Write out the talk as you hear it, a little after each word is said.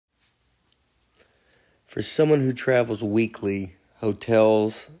For someone who travels weekly,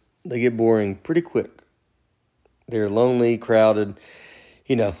 hotels, they get boring pretty quick. They're lonely, crowded.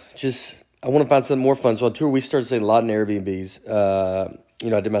 I want to find something more fun. So on tour, we started staying a lot in Airbnbs. I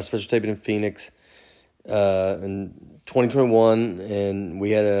did my special taping in Phoenix in 2021, and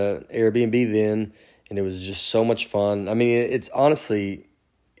we had an Airbnb then, and it was just so much fun. I mean, it's honestly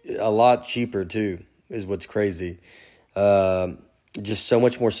a lot cheaper too, is what's crazy. Just so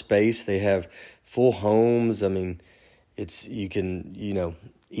much more space. They have full homes. I mean, you can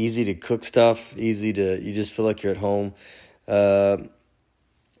easy to cook stuff, you just feel like you're at home. Did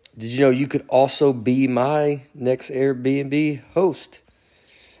you know you could also be my next Airbnb host?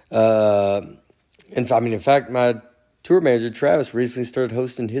 In fact, my tour manager, Travis, recently started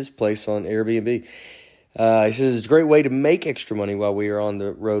hosting his place on Airbnb. He says it's a great way to make extra money while we are on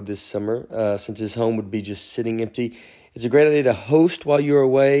the road this summer, since his home would be just sitting empty. It's a great idea to host while you're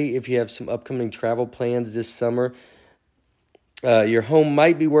away if you have some upcoming travel plans this summer. Your home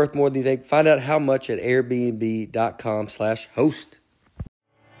might be worth more than you think. Find out how much at airbnb.com/host.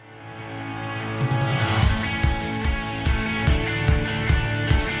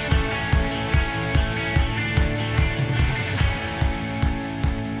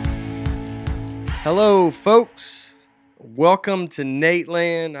 Hello, folks. Welcome to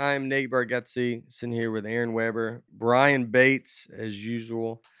Nateland. I'm Nate Bargatze, sitting here with Aaron Weber, Brian Bates, as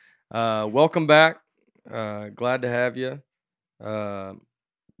usual. Welcome back. Glad to have you. I'm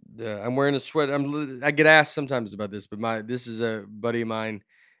wearing a sweater. I get asked sometimes about this, but this is a buddy of mine,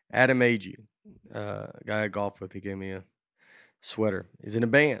 Adam Agee, a guy I golf with. He gave me a sweater. He's in a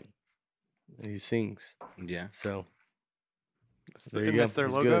band, and he sings. Yeah. So there you go. That's their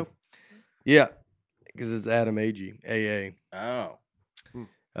He's logo? good. Yeah. Because it's Adam Agee, AA. Oh.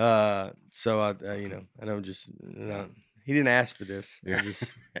 So I know he didn't ask for this. Yeah.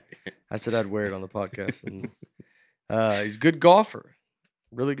 I said I'd wear it on the podcast. And he's a good golfer,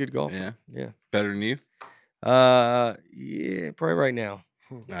 really good golfer. Yeah. Better than you? Yeah, probably right now.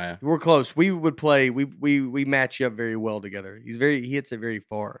 Oh, yeah. We're close. We would play. We match up very well together. He hits it very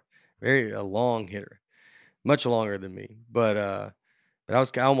far, a long hitter, much longer than me. But I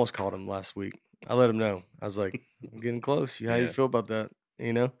almost called him last week. I let him know. I was like, I'm getting close. How you feel about that?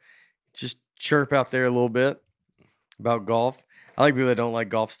 Just chirp out there a little bit about golf. I like people that don't like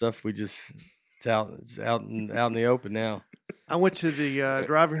golf stuff. It's out in the open now. I went to the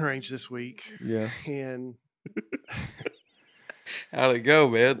driving range this week. Yeah. And how'd it go,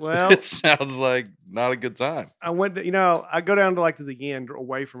 man? Well, it sounds like not a good time. I went to, I go down to the end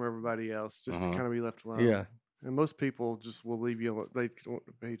away from everybody else just to kind of be left alone. Yeah. And most people just will leave you alone. They don't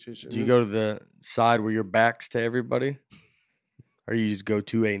pay attention. Do you go to the side where your back's to everybody? Or you just go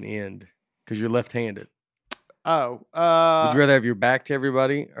to an end? Because you're left-handed. Oh. Would you rather have your back to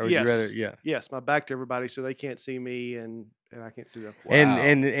everybody? Or would you rather, Yes, my back to everybody so they can't see me and I can't see them. Wow.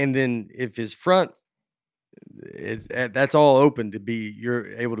 And then if his front, that's all open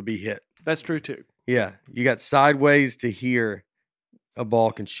you're able to be hit. That's true too. Yeah. You got sideways to here a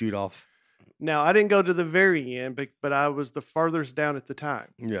ball can shoot off. Now, I didn't go to the very end, but I was the farthest down at the time.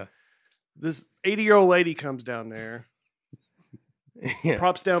 Yeah. This 80-year-old lady comes down there, Yeah.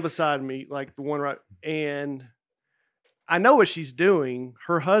 props down beside me, like the one right, and I know what she's doing.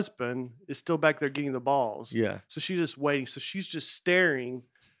 Her husband is still back there getting the balls. Yeah. So she's just waiting. So she's just staring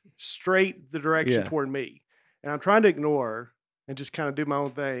straight the direction toward me. And I'm trying to ignore her and just kind of do my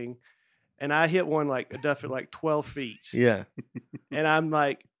own thing. And I hit one like a duff at like 12 feet. Yeah. And I'm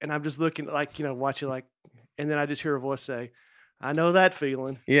just looking watching and then I just hear a voice say, I know that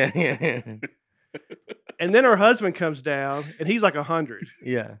feeling. Yeah. And then her husband comes down and he's like 100.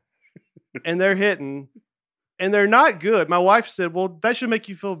 Yeah. And they're hitting and they're not good. My wife said, well, that should make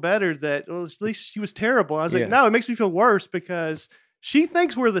you feel better at least she was terrible. I was like, no, it makes me feel worse because she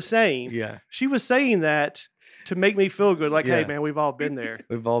thinks we're the same. Yeah. She was saying that to make me feel good. Like, hey, man, we've all been there.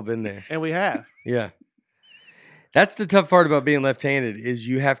 We've all been there. And we have. Yeah. That's the tough part about being left-handed is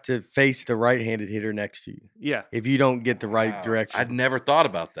you have to face the right-handed hitter next to you. Yeah. If you don't get the right direction. I'd never thought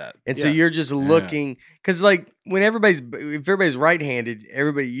about that. And so you're just looking because when if everybody's right-handed,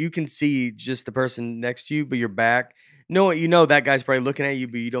 you can see just the person next to you, but your back. No, that guy's probably looking at you,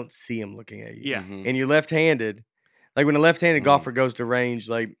 but you don't see him looking at you. Yeah. Mm-hmm. And you're left-handed. Like when a left-handed golfer goes to range,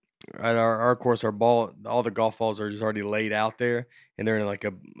 like at our course, all the golf balls are just already laid out there, and they're in like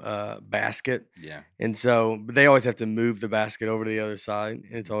a basket. Yeah. And so, but they always have to move the basket over to the other side,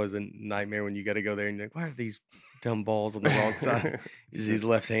 and it's always a nightmare when you got to go there and you're like, why are these dumb balls on the wrong side? Just these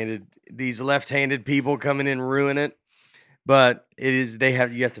left-handed people coming in and ruin it. But you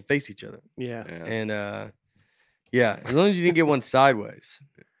have to face each other. Yeah. And as long as you didn't get one sideways,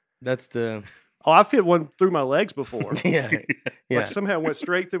 that's the Oh, I've hit one through my legs before. Yeah. Like somehow it went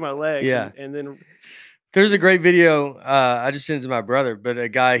straight through my legs. Yeah. And then There's a great video. I just sent it to my brother, but a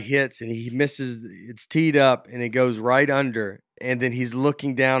guy hits and he misses. It's teed up and it goes right under. And then he's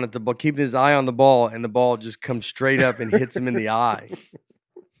looking down at the ball, keeping his eye on the ball, and the ball just comes straight up and hits him in the eye.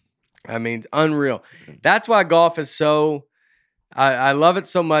 I mean, unreal. That's why golf is so. I love it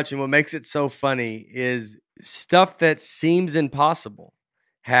so much, and what makes it so funny is stuff that seems impossible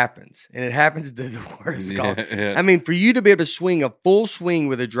happens, and it happens to the worst golf. Yeah. I mean, for you to be able to swing a full swing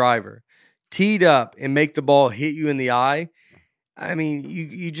with a driver, teed up, and make the ball hit you in the eye, I mean,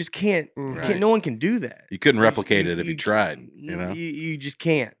 you just can't. Right. No one can do that. You couldn't replicate it if you tried. You know. You just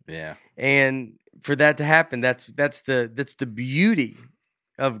can't. Yeah. And for that to happen, that's the beauty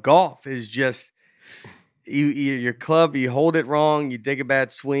of golf. Is just your club, you hold it wrong, you take a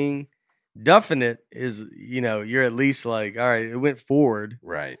bad swing. Duffing it is, you're at least like, all right, it went forward.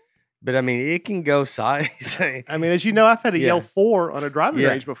 Right. But I mean, it can go sideways. I mean, as you know, I've had to yell 4 on a driving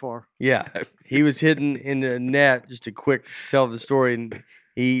range before. Yeah. He was hitting in the net, just a quick tell of the story, and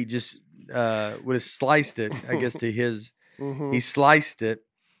he just would have sliced it, I guess, to his he sliced it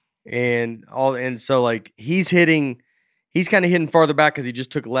and so like he's kind of hitting farther back because he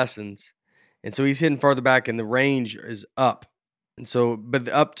just took lessons. And so he's hitting farther back and the range is up. And so, but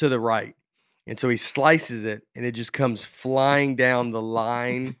up to the right. And so he slices it and it just comes flying down the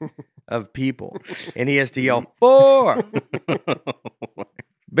line of people. And he has to yell, 4.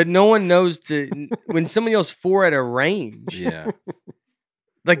 But no one knows when someone yells 4 at a range. Yeah.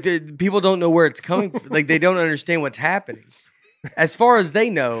 Like the people don't know where it's coming from. Like they don't understand what's happening. As far as they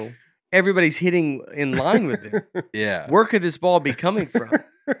know, everybody's hitting in line with it. Yeah. Where could this ball be coming from?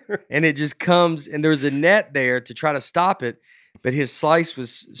 And it just comes, and there's a net there to try to stop it. But his slice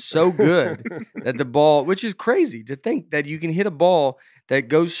was so good that the ball, which is crazy to think that you can hit a ball that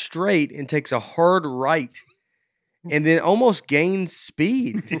goes straight and takes a hard right and then almost gains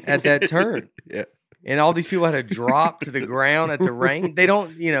speed at that turn. Yeah. And all these people had to drop to the ground at the range. They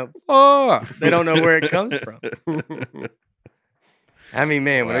don't, they don't know where it comes from. I mean,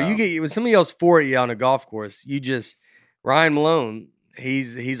 man, when somebody yells 4 at you on a golf course, Ryan Malone,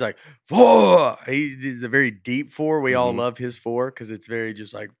 he's like 4. He's a very deep 4. We all love his 4 because it's very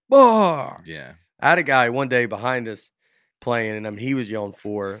just like 4. Yeah. I had a guy one day behind us playing, and he was yelling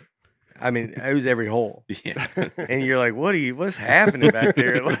 4. I mean, it was every hole. Yeah. And you're like, what's happening back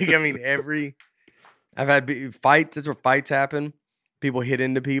there? Like, I mean, I've had fights. That's where fights happen. People hit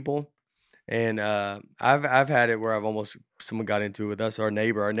into people. And I've had it where someone got into it with us. Our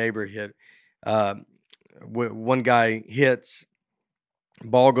neighbor hit. One guy hits,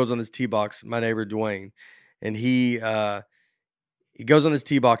 ball goes on his tee box. My neighbor Dwayne, and he goes on his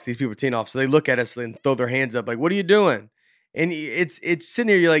tee box. These people are teeing off, so they look at us and throw their hands up, like, "What are you doing?" And it's sitting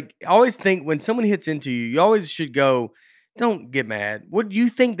here. You're like, I always think when someone hits into you, you always should go, "Don't get mad." What do you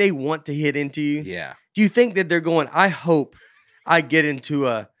think they want to hit into you? Yeah. Do you think that they're going, I hope I get into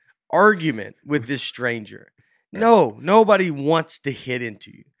a argument with this stranger? No, nobody wants to hit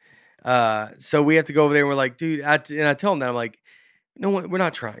into you. So we have to go over there and we're like, dude, and I tell him that, I'm like, no, we're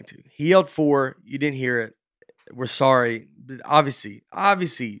not trying to. He yelled 4. You didn't hear it. We're sorry. But obviously,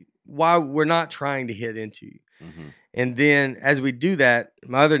 why we're not trying to hit into you. Mm-hmm. And then as we do that,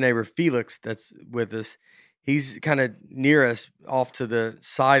 my other neighbor, Felix, that's with us, he's kind of near us off to the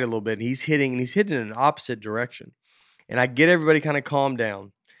side a little bit. And he's hitting in an opposite direction. And I get everybody kind of calm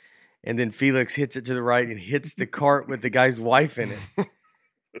down. And then Felix hits it to the right and hits the cart with the guy's wife in it.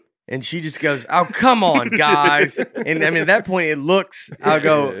 And she just goes, "Oh, come on, guys." And I mean, at that point, I'll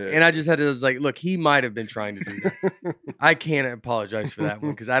go, and I was like, look, he might have been trying to do that. I can't apologize for that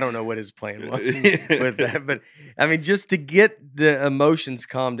one because I don't know what his plan was with that. But I mean, just to get the emotions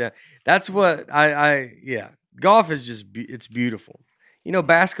calmed down, that's what golf is just, it's beautiful.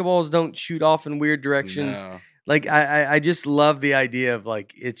 Basketballs don't shoot off in weird directions. No. Like, I just love the idea of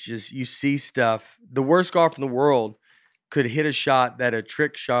like, it's just, you see stuff. The worst golf in the world could hit a shot that a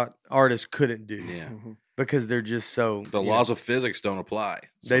trick shot artist couldn't do. Yeah. Because they're just so... The laws of physics don't apply.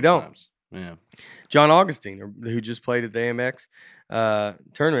 They don't. Yeah. John Augustine, who just played at the AMX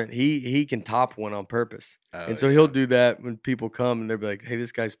tournament, he can top one on purpose. And so he'll do that when people come and they'll be like, hey,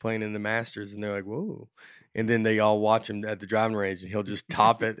 this guy's playing in the Masters. And they're like, whoa. And then they all watch him at the driving range and he'll just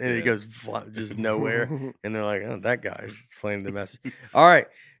top it and he goes just nowhere. And they're like, oh, that guy's playing the Masters. All right.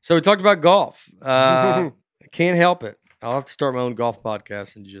 So we talked about golf. Can't help it. I'll have to start my own golf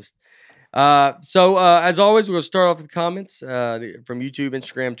podcast and just... as always, we're going to start off with comments from YouTube,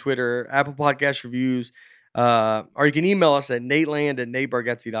 Instagram, Twitter, Apple Podcast reviews, or you can email us at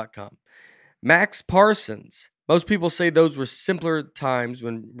nateland@natebargatze.com. Max Parsons, Most people say those were simpler times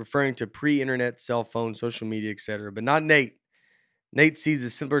when referring to pre-internet, cell phone, social media, etc. But not Nate. Nate sees the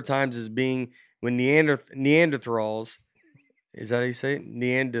simpler times as being when Neanderthals, is that how you say it?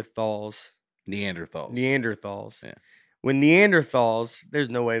 Neanderthals. Yeah. When Neanderthals, there's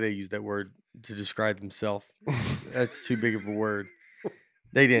no way they use that word to describe themselves. That's too big of a word.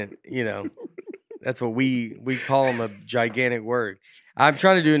 They didn't, that's what we call them, a gigantic word. I'm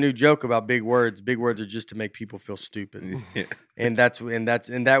trying to do a new joke about big words. Big words are just to make people feel stupid. Yeah. And that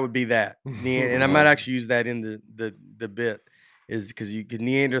would be that. And I might actually use that in the bit, is because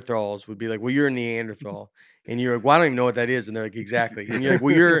Neanderthals would be like, well, you're a Neanderthal. And you're like, well, I don't even know what that is. And they're like, exactly. And you're like,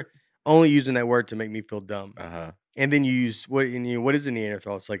 well, you're only using that word to make me feel dumb. Uh-huh. And then you use what is a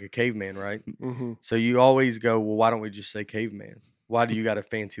Neanderthal? It's like a caveman, right? Mm-hmm. So you always go, well, why don't we just say caveman? Why do you got to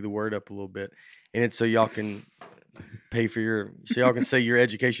fancy the word up a little bit? And it's so y'all can pay for so y'all can say your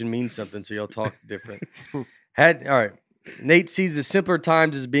education means something, so y'all talk different. All right. Nate sees the simpler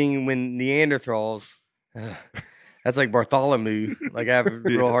times as being when Neanderthals, that's like Bartholomew. Like I have a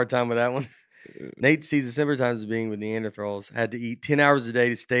real hard time with that one. Nate sees the simpler times as being when Neanderthals had to eat 10 hours a day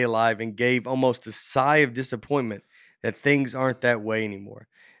to stay alive and gave almost a sigh of disappointment that things aren't that way anymore.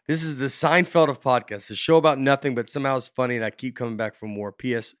 This is the Seinfeld of podcasts, a show about nothing, but somehow it's funny, and I keep coming back for more.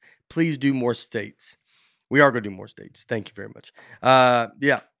 P.S. Please do more states. We are going to do more states. Thank you very much.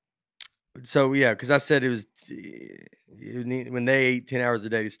 Yeah. So, yeah, because I said it was when they ate 10 hours a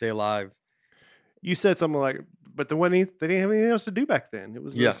day to stay alive. You said something like, but they didn't have anything else to do back then. It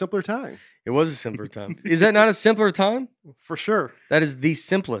was a simpler time. It was a simpler time. Is that not a simpler time? For sure. That is the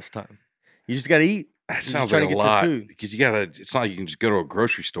simplest time. You just got to eat. That sounds like a lot. Because it's not like you can just go to a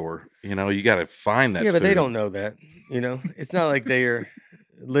grocery store. You got to find that. Yeah, but they don't know that. It's not like they are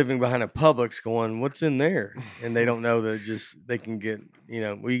living behind a Publix going, what's in there? And they don't know that they can get, you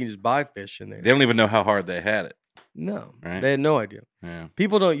can just buy fish in there. They don't even know how hard they had it. No, right? They had no idea. Yeah.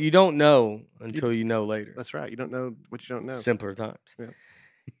 You don't know until you know later. That's right. You don't know what you don't know. Simpler times. Yeah.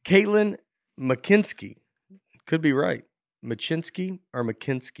 Caitlin McKinsky, could be right. Machinsky or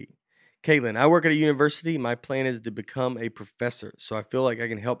McKinsky. Caitlin, I work at a university. My plan is to become a professor, so I feel like I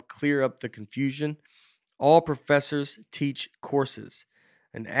can help clear up the confusion. All professors teach courses.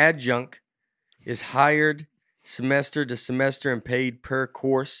 An adjunct is hired semester to semester and paid per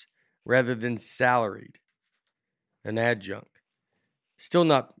course rather than salaried. An adjunct. Still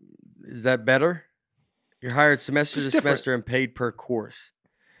not, is that better? You're hired semester to semester and paid per course.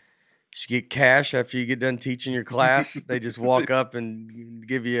 You get cash after you get done teaching your class. They just walk up and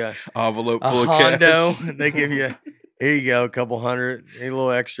give you a envelope full of Hondo. They give you, here you go, a couple hundred, a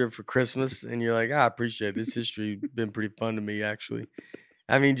little extra for Christmas. And you're like, I appreciate it. This history been pretty fun to me, actually.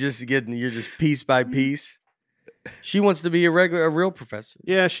 I mean, you're just piece by piece. She wants to be a real professor.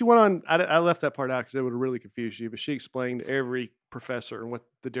 Yeah, she went on. I left that part out because it would really confuse you. But she explained every professor and what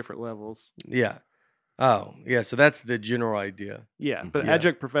the different levels. Yeah. Oh, yeah. So that's the general idea. Yeah, but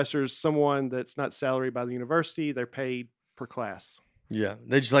adjunct professor is someone that's not salaried by the university. They're paid per class. Yeah,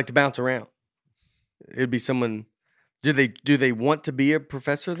 they just like to bounce around. It'd be someone. Do they want to be a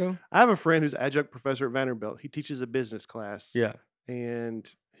professor though? I have a friend who's adjunct professor at Vanderbilt. He teaches a business class. Yeah, and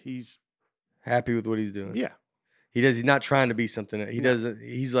he's happy with what he's doing. Yeah. He's not trying to be something. He doesn't.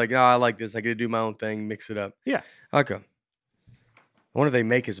 He's like, I like this. I get to do my own thing, mix it up. Yeah. Okay. I wonder if they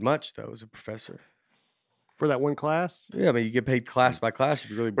make as much though as a professor for that one class. Yeah, I mean, you get paid class by class if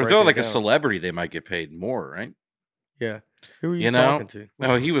you really. Or if they're like a celebrity, they might get paid more, right? Yeah. Who are you talking to?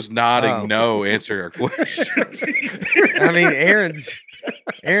 No, he was nodding. No, answering our questions. I mean,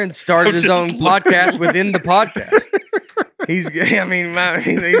 Aaron started his own podcast within the podcast. He's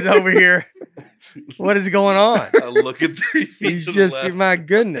over here. What is going on? Looking 3 feet. He's just, my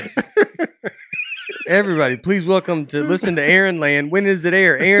goodness. Everybody, please welcome to listen to Aaron Land. When does it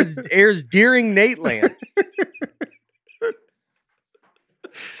air? Airs during Nate Land.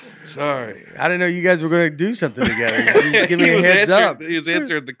 Sorry. I didn't know you guys were going to do something together. Just give me a heads up. He was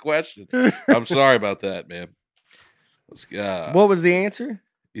answering the question. I'm sorry about that, man. What was the answer?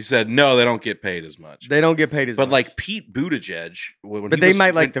 He said, no, they don't get paid as much. They don't get paid as much. But like Pete Buttigieg. But they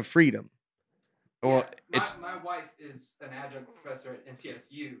might like the freedom. Well, my wife is an adjunct professor at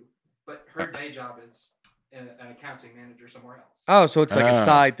NTSU, but her day job is an accounting manager somewhere else. Oh, so it's like a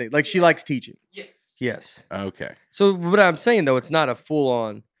side thing. Like she likes teaching. Yes. Yes. Okay. So what I'm saying, though, it's not a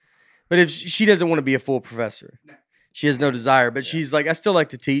full-on. But if she doesn't want to be a full professor. No. She has no desire. But she's like, I still like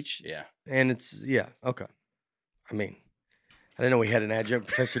to teach. Yeah. And it's, okay. I mean, I didn't know we had an adjunct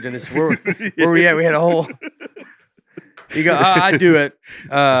professor in this. Where we at? We had a whole... You go, I do it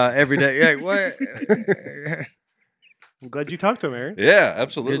every day. Yeah, what? I'm glad you talked to him, Aaron. Yeah,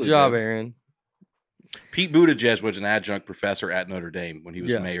 absolutely. Good job, Aaron. Pete Buttigieg was an adjunct professor at Notre Dame when he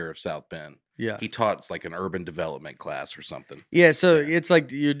was Yeah. mayor of South Bend. Yeah. He taught like an urban development class or something. Yeah, so it's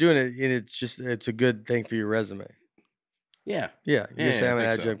like you're doing it, and it's a good thing for your resume. Yeah. Yeah, you Yeah, say I I'm an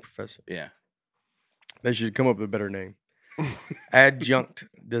think so. adjunct professor. Yeah. They should come up with a better name. Adjunct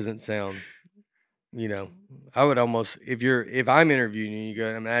doesn't sound, I would almost if I'm interviewing you and you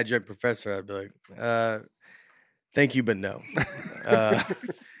go, I'm an adjunct professor, I'd be like, thank you, but no.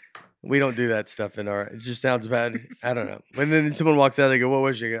 We don't do that stuff in our. It just sounds bad. I don't know. And then someone walks out, they go, "What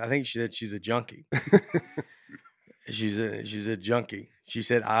was she?" I think she said she's a junkie. she's a junkie. She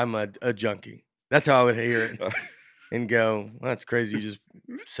said, "I'm a junkie." That's how I would hear it and go, well, "That's crazy." You just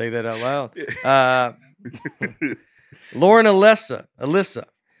say that out loud. Lauren Alyssa.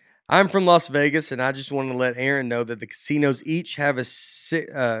 I'm from Las Vegas, and I just wanted to let Aaron know that the casinos each have a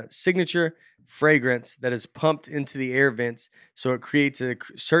signature fragrance that is pumped into the air vents, so it creates a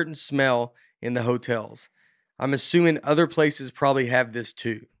certain smell in the hotels. I'm assuming other places probably have this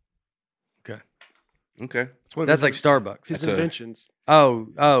too. Okay. That's like Starbucks. His inventions.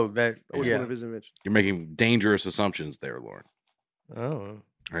 That was one of his inventions. You're making dangerous assumptions there, Lauren. Oh.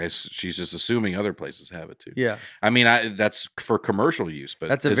 I guess she's just assuming other places have it too. Yeah. I mean, that's for commercial use, but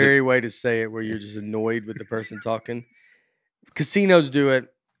that's a very way to say it where you're just annoyed with the person talking. Casinos do it.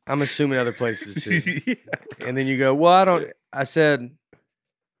 I'm assuming other places too. Yeah. And then you go, well, I said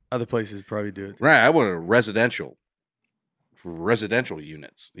other places probably do it too. Right. I want a residential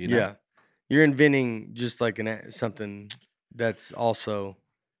units. You know? Yeah. You're inventing just like something that's also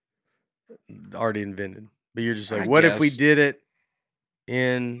already invented. But you're just like, what if we did it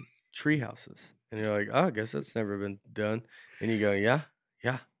in tree houses? And you're like, oh, I guess that's never been done. And you go, yeah.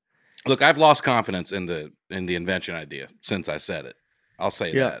 Look, I've lost confidence in the invention idea since I said it. I'll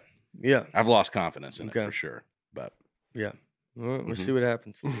say that. Yeah. I've lost confidence in it for sure. But yeah. We'll see what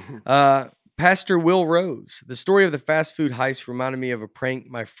happens. Pastor Will Rose. The story of the fast food heist reminded me of a prank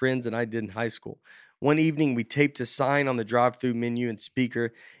my friends and I did in high school. One evening, we taped a sign on the drive-thru menu and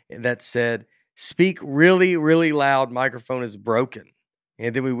speaker that said, "Speak really, really loud. Microphone is broken."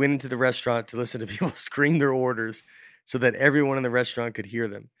 And then we went into the restaurant to listen to people scream their orders so that everyone in the restaurant could hear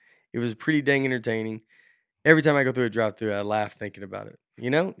them. It was pretty dang entertaining. Every time I go through a drive-thru, I laugh thinking about it.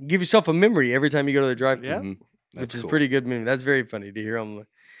 Give yourself a memory every time you go to the drive-thru, yeah. Which is pretty good memory. That's very funny to hear them like,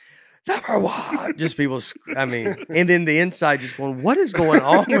 number one. Just people, and then the inside just going, what is going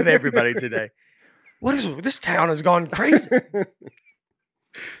on with everybody today? This town has gone crazy.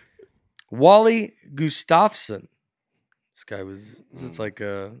 Wally Gustafson. This guy it's like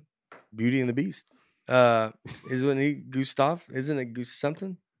Beauty and the Beast. Isn't he Gustav? Isn't it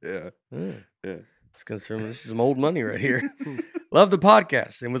something? Yeah. Yeah. This is some old money right here. Love the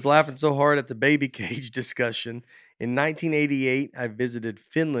podcast and was laughing so hard at the baby cage discussion. In 1988, I visited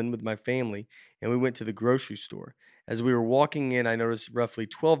Finland with my family, and we went to the grocery store. As we were walking in, I noticed roughly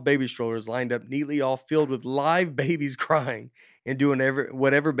 12 baby strollers lined up neatly, all filled with live babies crying and doing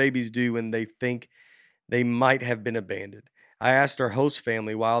whatever babies do when they think they might have been abandoned. I asked our host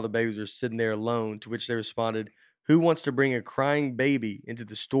family why all the babies were sitting there alone, to which they responded, "Who wants to bring a crying baby into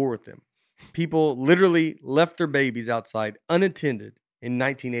the store with them?" People literally left their babies outside unattended in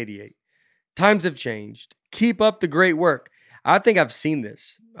 1988. Times have changed. Keep up the great work. I think I've seen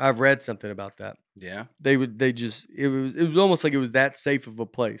this. I've read something about that. Yeah. It was almost like it was that safe of a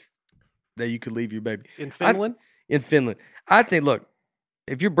place that you could leave your baby. In Finland? In Finland. I think, look,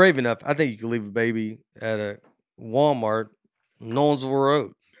 if you're brave enough, I think you could leave a baby at a Walmart, Nolensville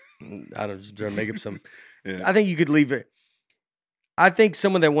Road. I don't just make up some. Yeah. I think you could leave it. I think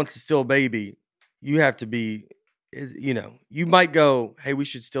someone that wants to steal a baby, you have to be, you might go, hey, we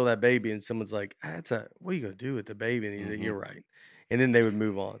should steal that baby. And someone's like, what are you going to do with the baby? And you're like, you're right. And then they would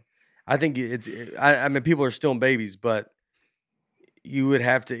move on. I think I mean, people are stealing babies, but you'd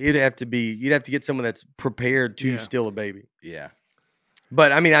have to get someone that's prepared to steal a baby. Yeah.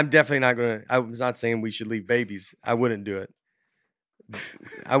 But I mean, I'm definitely I was not saying we should leave babies. I wouldn't do it.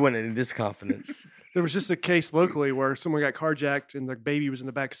 I wouldn't in this confidence. There was just a case locally where someone got carjacked and the baby was in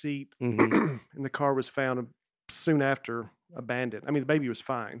the back seat, and the car was found soon after abandoned. I mean, the baby was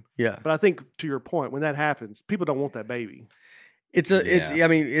fine. Yeah. But I think to your point, when that happens, people don't want that baby. It's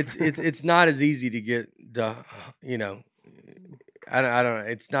not as easy to get the, I don't know.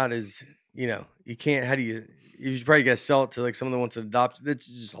 It's not as, you can't, you probably got to sell it to like someone that wants to adopt. That's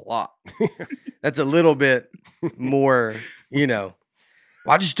just a lot. That's a little bit more,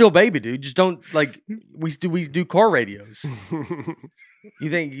 why just steal baby, dude? Just don't we do car radios. You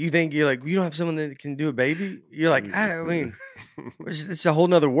think you're like, you don't have someone that can do a baby? You're like, I mean, it's a whole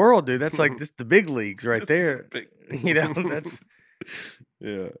nother world, dude. That's like the big leagues right there. That's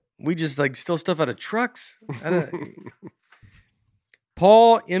yeah. We just like steal stuff out of trucks.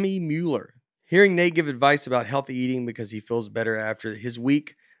 Paul M.E. Mueller. Hearing Nate give advice about healthy eating because he feels better after his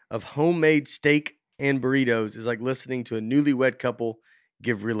week of homemade steak and burritos is like listening to a newlywed couple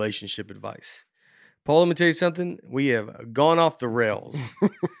give relationship advice. Paul, let me tell you something. We have gone off the rails.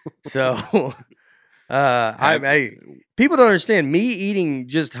 So, people don't understand. Me eating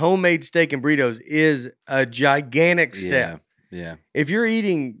just homemade steak and burritos is a gigantic step. Yeah. If you're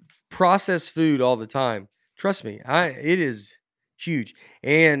eating processed food all the time, trust me, it is huge.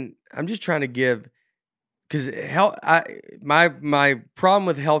 And I'm just trying to give, because my problem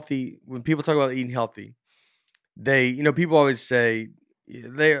with healthy, when people talk about eating healthy, people always say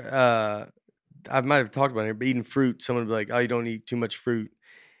I might have talked about it, but eating fruit, someone would be like, oh, you don't eat too much fruit.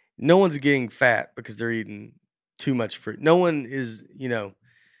 No one's getting fat because they're eating too much fruit. No one is,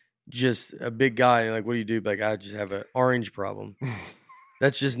 just a big guy. And like, what do you do? Like, I just have an orange problem.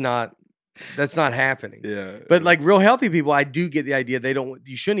 That's not happening. Yeah. But like real healthy people, I do get the idea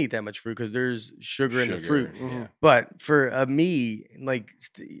you shouldn't eat that much fruit because there's sugar in the fruit. Yeah. But for me, like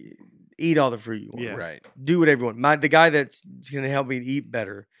eat all the fruit you want. Yeah. Right. Do whatever you want. The guy that's going to help me eat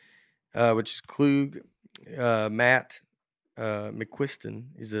better, which is Klug, Matt McQuiston.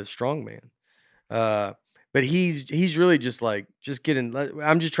 He's a strong man. But he's really just getting,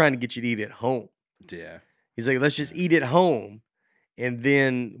 I'm just trying to get you to eat at home. Yeah. He's like, let's just eat at home. And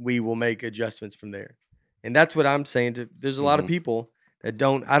then we will make adjustments from there. And that's what I'm saying. There's a lot of people that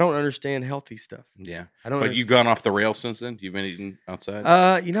I don't understand healthy stuff. Yeah. But you've gone off the rails since then? You've been eating outside?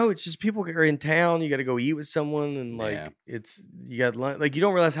 It's just people are in town. You got to go eat with someone. And you got lunch. Like, you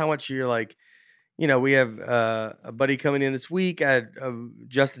don't realize how much you're like, we have a buddy coming in this week. I had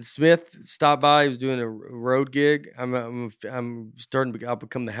Justin Smith stop by. He was doing a road gig. I'm starting to, I'll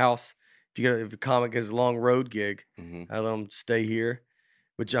become the house. If a comic has a long road gig, I let him stay here,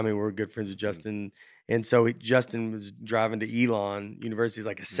 which, we're good friends with Justin. And so Justin was driving to Elon University. It's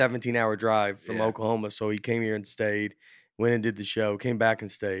like a 17-hour drive from Oklahoma. So he came here and stayed, went and did the show, came back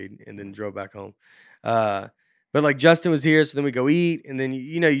and stayed, and then drove back home. But like Justin was here, so then we go eat. And then,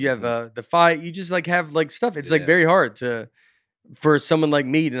 you have the fight. You just like have like stuff. It's like very hard for someone like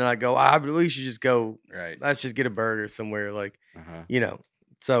me to not go, we should just go, let's just get a burger somewhere. Like,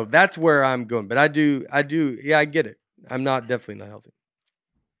 So that's where I'm going. But I get it. I'm definitely not healthy.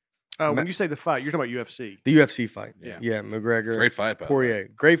 When you say the fight, you're talking about UFC. The UFC fight. Yeah. Yeah, McGregor. Great fight, by Poirier.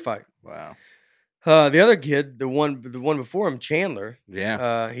 Great fight. Wow. The other kid, the one before him, Chandler.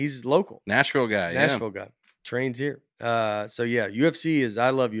 Yeah. He's local. Nashville guy. Guy. Trains here. So yeah, I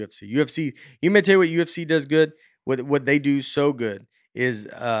love UFC. UFC, you may tell you what UFC does good. What they do so good is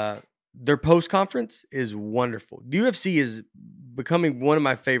their post conference is wonderful. The UFC is becoming one of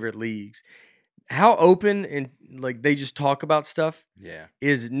my favorite leagues. How open and like they just talk about stuff. Yeah.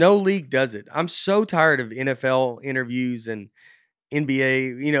 Is no league does it. I'm so tired of NFL interviews and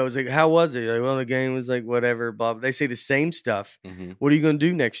NBA. It's like, how was it? Like, well, the game was like whatever. Blah. They say the same stuff. Mm-hmm. What are you going to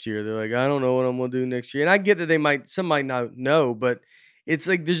do next year? They're like, I don't know what I'm going to do next year. And I get that some might not know, but it's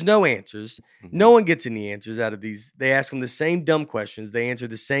like there's no answers. Mm-hmm. No one gets any answers out of these. They ask them the same dumb questions. They answer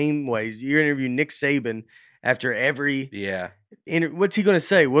the same ways. You interview Nick Saban after every what's he going to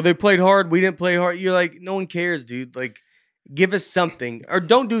say? Well, they played hard. We didn't play hard. You're like, no one cares, dude. Like, give us something or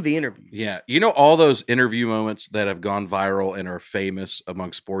don't do the interview. Yeah. All those interview moments that have gone viral and are famous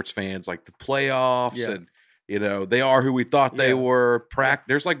among sports fans, like the playoffs and, they are who we thought they were.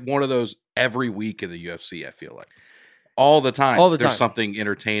 There's like one of those every week in the UFC, I feel like. All the time. There's something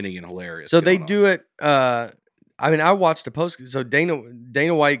entertaining and hilarious. So they do it. I watched the post. So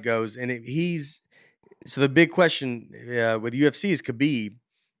Dana White goes and so the big question with UFC is Khabib,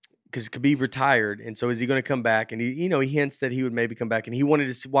 because Khabib retired, and so is he going to come back? And he hints that he would maybe come back, and he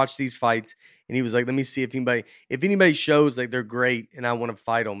wanted to watch these fights, and he was like, "Let me see if anybody shows like they're great, and I want to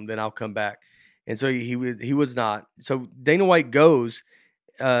fight them, then I'll come back." And so he was not. So Dana White goes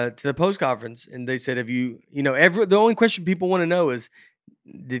to the post conference, and they said, "Have you the only question people want to know is,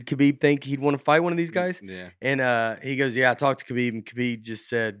 did Khabib think he'd want to fight one of these guys?" Yeah. And he goes, "Yeah, I talked to Khabib, and Khabib just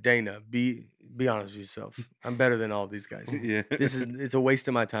said, Dana, be honest with yourself. I'm better than all these guys. Yeah. It's a waste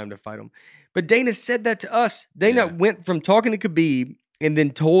of my time to fight them." But Dana said that to us. Dana went from talking to Khabib and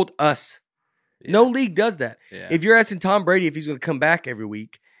then told us. Yeah. No league does that. Yeah. If you're asking Tom Brady if he's going to come back every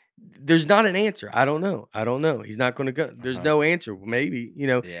week, there's not an answer. I don't know. He's not going to go. There's no answer. Maybe,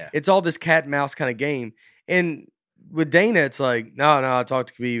 it's all this cat and mouse kind of game. And with Dana, it's like, no, I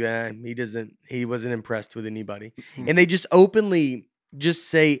talked to Khabib. He wasn't impressed with anybody. And they just openly just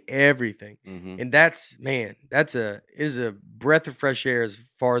say everything. Mm-hmm. And it is a breath of fresh air as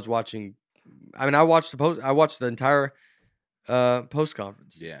far as watching. I watched the entire post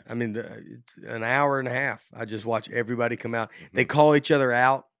conference. Yeah. I mean, it's an hour and a half. I just watch everybody come out. They call each other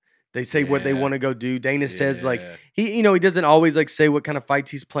out. They say what they want to go do. Dana says like he doesn't always like say what kind of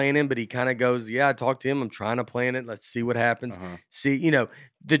fights he's playing in, but he kind of goes, "Yeah, I talked to him. I'm trying to plan it. Let's see what happens." See,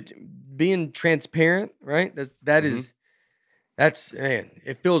 the being transparent, right? That's man,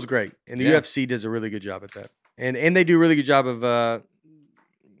 it feels great, and the UFC does a really good job at that, and they do a really good job of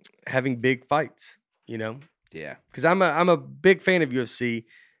having big fights. Yeah, because I'm a big fan of UFC,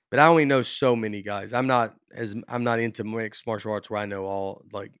 but I only know so many guys. I'm not into mixed martial arts where I know all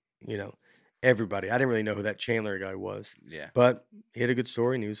everybody. I didn't really know who that Chandler guy was. Yeah. But he had a good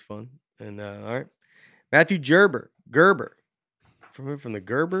story and he was fun. And all right. Matthew Gerber. From the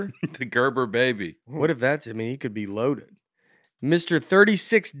Gerber? The Gerber baby. What if he could be loaded. Mr.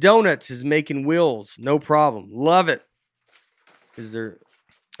 36 Donuts is making wheels. No problem. Love it. Is there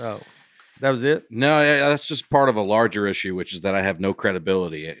that was it? No, that's just part of a larger issue, which is that I have no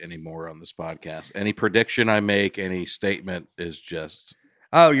credibility anymore on this podcast. Any prediction I make, any statement is just...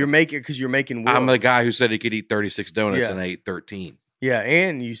 Oh, you're making wheels. I'm the guy who said he could eat 36 donuts and I ate 13. Yeah,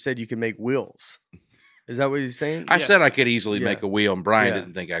 and you said you could make wheels. Is that what you're saying? I said I could easily make a wheel, and Brian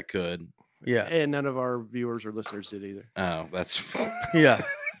didn't think I could. Yeah. And none of our viewers or listeners did either. Oh, that's... Yeah.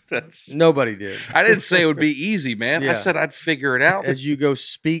 Nobody did. I didn't say it would be easy, man. I said I'd figure it out. As you go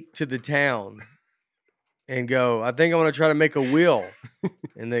speak to the town and go, I think I want to try to make a wheel.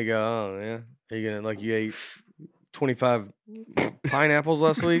 And they go, oh, yeah. Are you going to, you ate 25 pineapples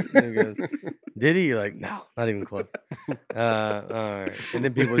last week? And he goes, did he? You're like, no, not even close. All right. And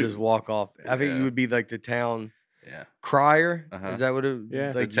then people just walk off. I think you would be like the town crier. Is that what it?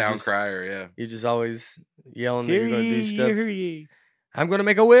 Yeah. The town crier, yeah. You're just always yelling that Hear you're going to do stuff. Hear ye. I'm going to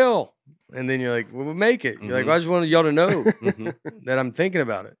make a will. And then you're like, we'll make it. You're like, well, I just wanted y'all to know that I'm thinking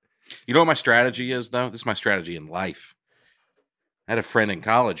about it. You know what my strategy is, though? This is my strategy in life. I had a friend in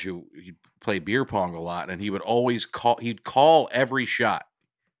college who he'd play beer pong a lot, and he would always call every shot,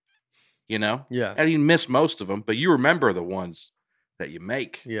 Yeah. And he'd miss most of them, but you remember the ones that you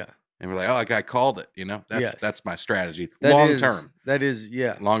make. Yeah. And we're like, oh, that guy called it, That's my strategy. That long is, term. That is,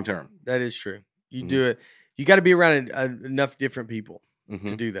 yeah. Long term. That is true. You do it. You got to be around enough different people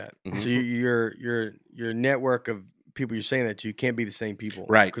to do that. So your network of people you're saying that to can't be the same people,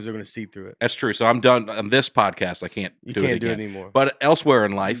 right? Because they're going to see through it. That's true. So I'm done on this podcast. I can't. You do can't it do it again. anymore. But elsewhere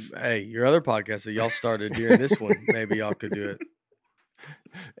in life, hey, your other podcast that y'all started during this one, maybe y'all could do it.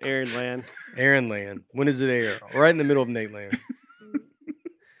 Aaron Land. When does it air? Right in the middle of Nate Land.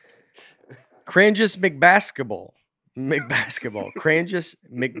 Crangus McBasketball. Crangus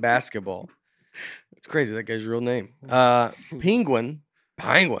McBasketball. It's crazy. That guy's real name.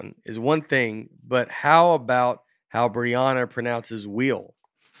 Penguin is one thing, but how about how Brianna pronounces wheel?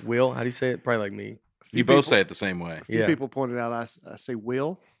 Wheel? How do you say it? Probably like me. You both say it the same way. A few people pointed out I say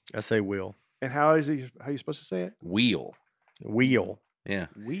will. I say wheel. And how are you supposed to say it? Wheel. Yeah.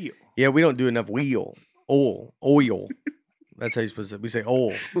 Wheel. Yeah, we don't do enough wheel. Oil. That's how you're supposed to. We say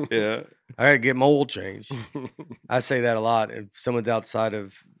oil. Yeah. I gotta get my oil changed. I say that a lot. If someone's outside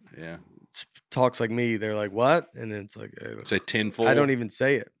of talks like me, they're like, "What?" And then it's like, say tinfoil. I don't even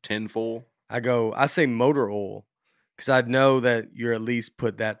say it. Tinfoil. I say motor oil because I know that you're at least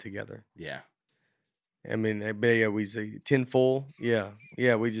put that together. Yeah. I mean, but yeah, we say tinfoil. Yeah,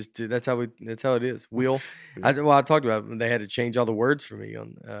 we just do. That's how it is. Wheel. I talked about it when they had to change all the words for me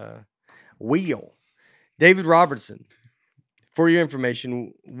on wheel. David Robertson. For your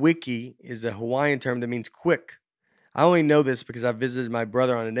information, wiki is a Hawaiian term that means quick. I only know this because I visited my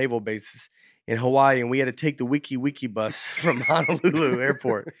brother on a naval basis in Hawaii, and we had to take the wiki bus from Honolulu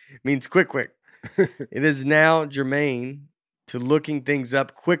Airport. It means quick. It is now germane to looking things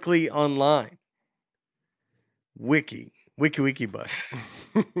up quickly online. Wiki bus.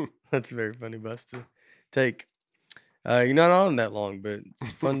 That's a very funny bus to take. You're not on that long, but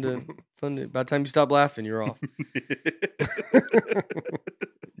it's fun to. By the time you stop laughing, you're off.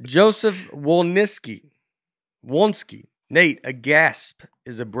 Joseph Wolniski. Nate, a gasp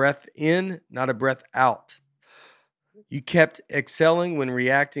is a breath in, not a breath out. You kept excelling when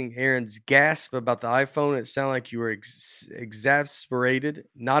reacting Aaron's gasp about the iPhone. It sounded like you were exasperated,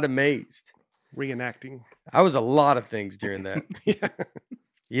 not amazed. Reenacting. I was a lot of things during that.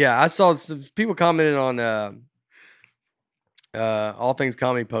 Yeah, I saw some people commenting on All Things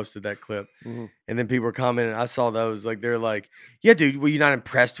Comedy posted that clip, and then people were commenting. I saw those, like they're like, "Yeah, dude, were you not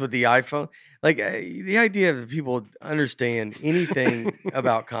impressed with the iPhone?" Like the idea of people understand anything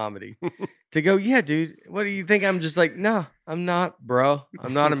about comedy to go, "Yeah, dude, what do you think?" I'm just like, "No, I'm not, bro.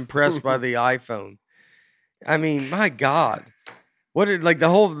 I'm not impressed by the iPhone." I mean, my God, what did the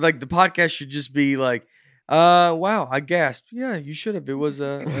podcast should just be like? Wow, I gasped. Yeah, you should have. It was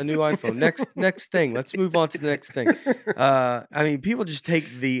a new iPhone. Next thing. Let's move on to the next thing. I mean, people just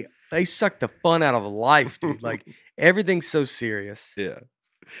they suck the fun out of life, dude. Like everything's so serious. Yeah.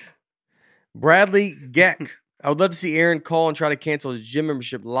 Bradley Geck. I would love to see Aaron call and try to cancel his gym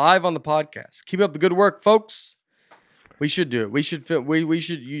membership live on the podcast. Keep up the good work, folks. We should do it. We should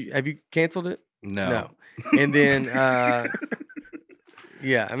have you canceled it? No. And then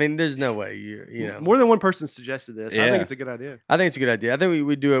yeah, I mean, there's no way you know. More than one person suggested this. Yeah. I think it's a good idea. I think it's a good idea. I think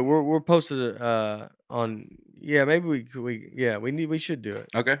we do it. We're posted on. Yeah, maybe we should do it.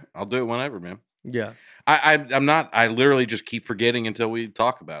 Okay, I'll do it whenever, man. Yeah, I'm not. I literally just keep forgetting until we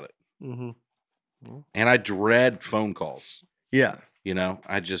talk about it, Mm-hmm. and I dread phone calls. yeah, You know,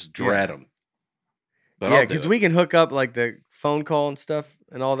 I just dread them. But yeah, because we can hook up like the phone call and stuff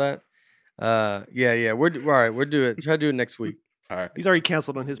and all that. Yeah. We're all right. We're doing it. Try to do it next week. All right. He's already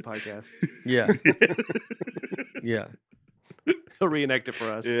canceled on his podcast. Yeah, yeah. He'll reenact it for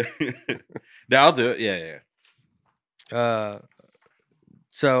us. Yeah. No, I'll do it. Yeah.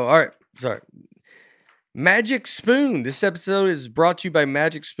 So all right. Sorry. Magic Spoon. This episode is brought to you by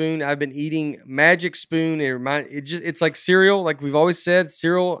Magic Spoon. I've been eating Magic Spoon. It's like cereal. Like we've always said,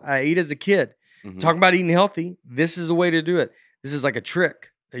 cereal I ate as a kid. Mhm. Talking about eating healthy. This is a way to do it. This is like a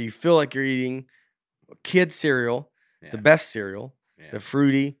trick that you feel like you're eating kid cereal, the best cereal, Yeah. the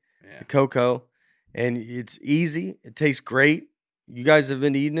fruity, the cocoa, and it's easy. It tastes great. You guys have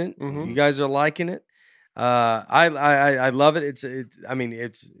been eating it. Mhm. You guys are liking it. I love it. It's you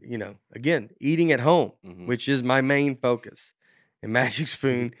know, again, eating at home, Mhm. which is my main focus. And Magic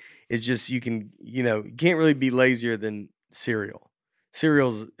Spoon is just you can't really be lazier than cereal.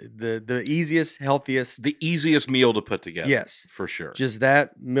 Cereal's the easiest, healthiest. The easiest meal to put together. Yes, For sure. just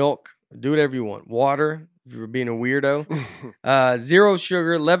that, milk, do whatever you want. Water, if you're being a weirdo. 0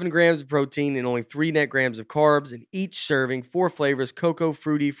 sugar, 11 grams of protein, and only 3 net grams of carbs in each serving. 4 flavors: cocoa,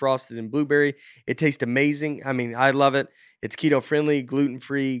 fruity, frosted, and blueberry. It tastes amazing. I mean, I love it. It's keto friendly, gluten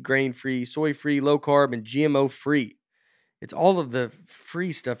free, grain free, soy free, low carb, and GMO free. It's all of the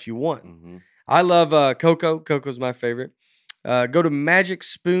free stuff you want. Mhm. I love cocoa. Cocoa's my favorite. Go to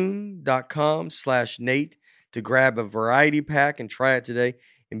magicspoon.com/Nate to grab a variety pack and try it today.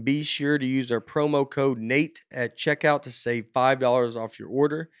 And be sure to use our promo code Nate at checkout to save $5 off your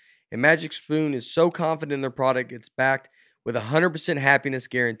order. And Magic Spoon is so confident in their product, it's backed with 100% happiness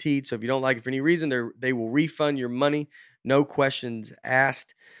guaranteed. So if you don't like it for any reason, they will refund your money, no questions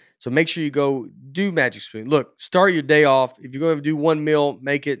asked. So make sure you go do Magic Spoon. Look, start your day off. If you're going to do one meal,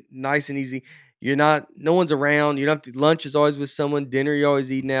 make it nice and easy. No one's around. You don't have to, lunch is always with someone. Dinner, you're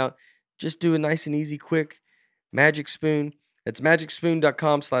always eating out. Just do a nice and easy, quick Magic Spoon. That's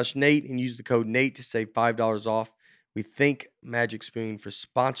magicspoon.com/Nate and use the code Nate to save $5 off. We thank Magic Spoon for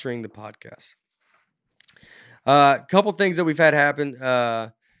sponsoring the podcast. A couple things that we've had happen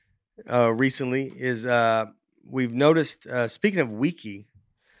recently is we've noticed, speaking of Wiki,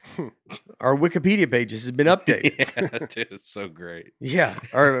 our Wikipedia pages has been updated. Yeah, dude, it's so great. Yeah,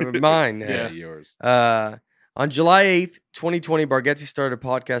 or mine. Yeah, has. yours. On July 8th, 2020, Bargatze started a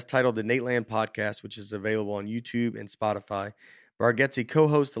podcast titled The Nateland Podcast, which is available on YouTube and Spotify. Bargatze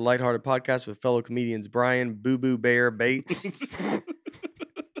co-hosts the lighthearted podcast with fellow comedians Brian Boo Boo Bear Bates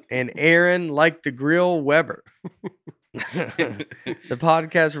and Aaron Like the Grill Weber. The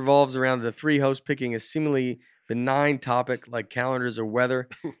podcast revolves around the 3 hosts picking a seemingly benign topic like calendars or weather,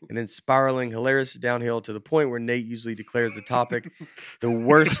 and then spiraling hilarious downhill to the point where Nate usually declares the topic the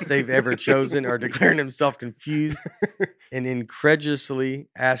worst they've ever chosen, or declaring himself confused and incredulously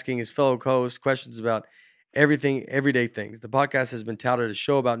asking his fellow co-hosts questions about everything, everyday things. The podcast has been touted as a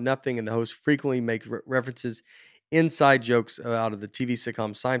show about nothing, and the hosts frequently make references, inside jokes out of the TV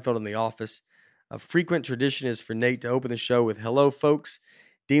sitcom Seinfeld and The Office. A frequent tradition is for Nate to open the show with "Hello, folks,"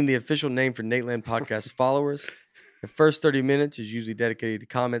 deemed the official name for Nateland podcast followers. The first 30 minutes is usually dedicated to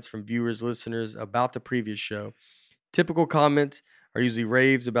comments from viewers, listeners about the previous show. Typical comments are usually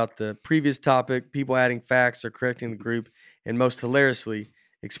raves about the previous topic, people adding facts or correcting the group, and most hilariously,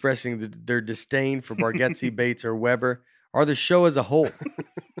 expressing their disdain for Bargatze, Bates, or Weber, or the show as a whole.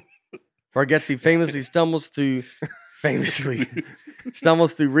 Bargatze famously stumbles through reading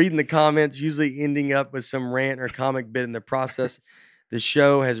the comments, usually ending up with some rant or comic bit in the process. The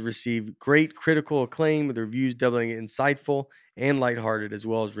show has received great critical acclaim, with reviews doubling it insightful and lighthearted, as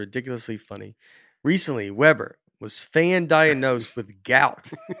well as ridiculously funny. Recently, Weber was fan-diagnosed with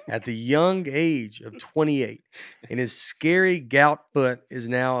gout at the young age of 28, and his scary gout foot is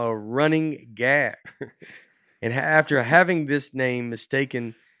now a running gag. And after having this name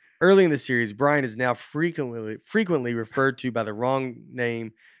mistaken early in the series, Brian is now frequently referred to by the wrong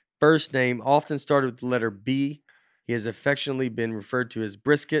name first name often started with the letter B. He has affectionately been referred to as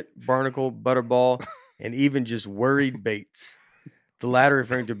Brisket, Barnacle, Butterball, and even just Worried Bates. The latter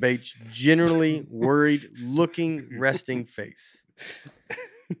referring to Bates' generally worried-looking resting face.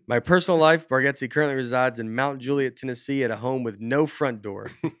 My personal life, Bargatze currently resides in Mount Juliet, Tennessee, at a home with no front door.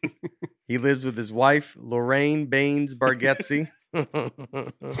 He lives with his wife, Lorraine Baines Bargatze,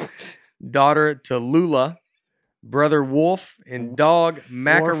 daughter Tallulah, brother Wolf, and dog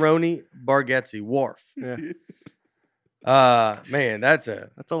Macaroni Bargatze. Worf. Yeah. Man, that's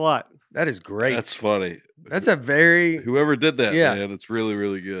a lot. That is great. That's funny. That's a very whoever did that, yeah. man. It's really,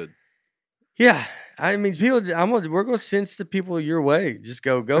 really good. Yeah. I mean, people. We're gonna send the people your way. Just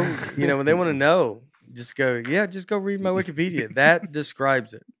go. You know, when they want to know, just go. Yeah, just go read my Wikipedia. That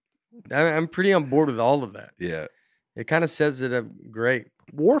describes it. I'm pretty on board with all of that. Yeah, it kind of says it great.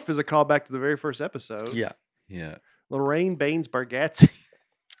 Worf is a callback to the very first episode. Yeah, yeah. Lorraine Baines Bargatze.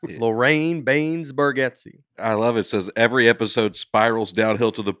 Lorraine Baines Bargatze. I love it. It says every episode spirals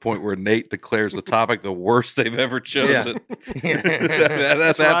downhill to the point where Nate declares the topic the worst they've ever chosen. Yeah.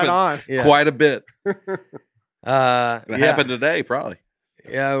 That's happened right quite a bit. It happened today, probably.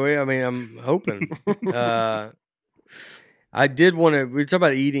 Yeah, I mean, I'm hoping. I did want to. We were talking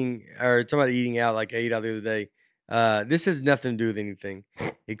about eating out. Like I ate out the other day. This has nothing to do with anything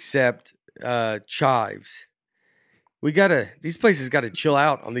except chives. These places gotta chill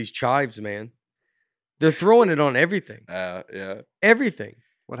out on these chives, man. They're throwing it on everything. Yeah. Everything.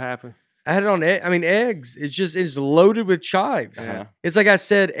 What happened? I had it on, eggs. It's loaded with chives. Uh-huh. It's like I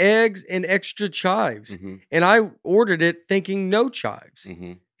said, eggs and extra chives. Mm-hmm. And I ordered it thinking no chives.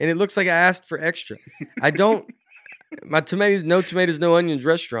 Mm-hmm. And it looks like I asked for extra. My no tomatoes, no onions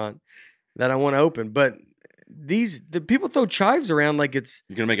restaurant that I want to open. But the people throw chives around like it's.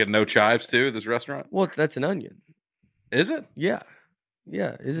 You're going to make it no chives too, this restaurant? Well, that's an onion. Is it? Yeah.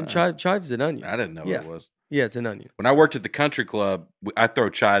 Yeah. Isn't chives an onion? I didn't know what it was. Yeah, it's an onion. When I worked at the country club, I throw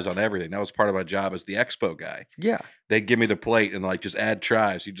chives on everything. That was part of my job as the expo guy. Yeah. They'd give me the plate and just add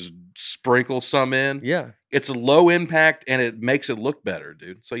chives. You just sprinkle some in. Yeah. It's a low impact and it makes it look better,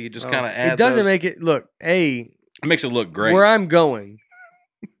 dude. So you just kind of add. It doesn't make it look. It makes it look great. Where I'm going,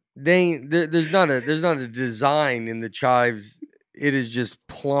 there's not a design in the chives. It is just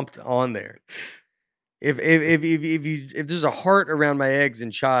plumped on there. If there's a heart around my eggs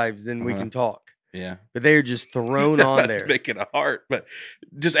and chives, then we can talk. Yeah. But they're just thrown on there. Making a heart. But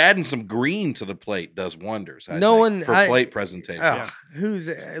just adding some green to the plate does wonders. For plate presentation.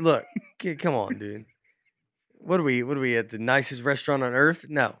 Look, come on, dude. What are we at the nicest restaurant on earth?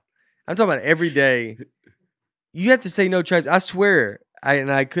 No. I'm talking about every day. You have to say no chives. I swear.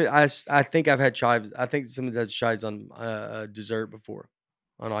 I think I've had chives. I think someone's had chives on dessert before,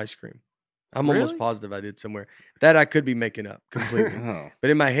 on ice cream. I'm almost positive I did somewhere. That I could be making up completely. But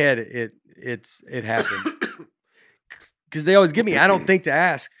in my head, it happened. Because they always give me, I don't think to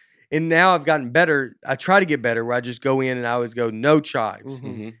ask. And now I've gotten better. I try to get better where I just go in and I always go, no chives.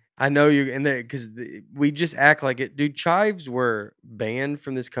 Mm-hmm. I know you, and because we just act like it. Dude, chives were banned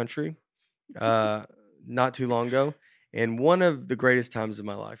from this country not too long ago. And one of the greatest times of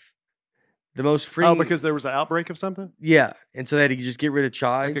my life. The most free. Oh, because there was an outbreak of something? Yeah. And so they had to just get rid of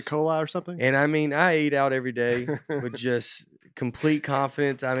chives. Like E. coli or something? And I mean, I ate out every day with just complete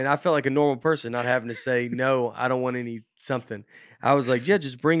confidence. I mean, I felt like a normal person not having to say, no, I don't want any something. I was like, yeah,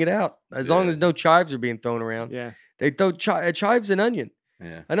 just bring it out. As long as no chives are being thrown around. Yeah. They throw chives and onion.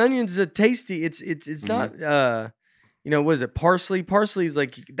 Yeah. An onion's a tasty, it's not, what is it? Parsley? Parsley is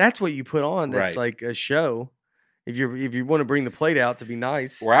like, that's what you put on. That's like a show. If you want to bring the plate out to be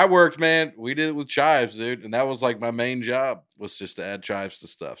nice. Where I worked, man, we did it with chives, dude, and that was like my main job was just to add chives to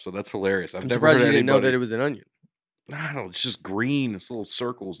stuff. So that's hilarious. I'm surprised you didn't know that it was an onion. I don't know. It's just green. It's little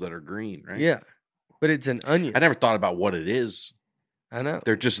circles that are green, right? Yeah, but it's an onion. I never thought about what it is. I know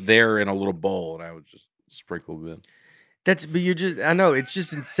they're just there in a little bowl, and I would just sprinkle them in. I know it's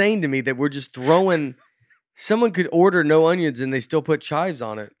just insane to me that we're just throwing. Someone could order no onions and they still put chives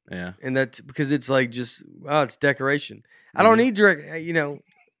on it. Yeah. And that's because it's like it's decoration. Mm-hmm. I don't need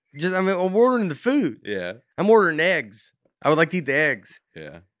I'm ordering the food. Yeah. I'm ordering eggs. I would like to eat the eggs.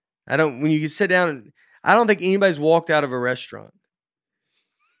 Yeah. When you sit down, I don't think anybody's walked out of a restaurant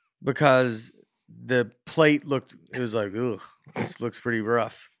because the plate it was like, ugh, this looks pretty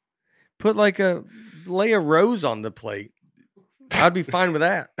rough. Put lay a rose on the plate. I'd be fine with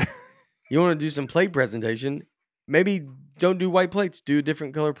that. You want to do some plate presentation? Maybe don't do white plates. Do a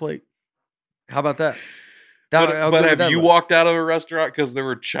different color plate. How about that? But have you walked out of a restaurant because there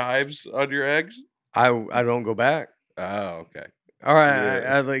were chives on your eggs? I don't go back. Oh, okay. All right.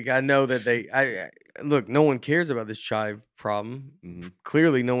 Yeah. I know that look, no one cares about this chive problem. Mm-hmm.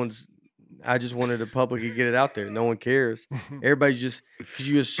 Clearly, no one's. I just wanted to publicly get it out there. No one cares. Everybody's just because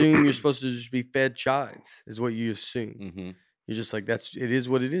you assume you're supposed to just be fed chives is what you assume. Mm-hmm. You're just like it is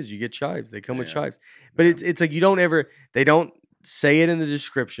what it is. You get chives. They come with Yeah. chives, but it's like you don't ever. They don't say it in the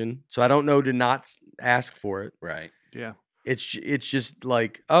description, so I don't know to not ask for it. Right. Yeah. It's just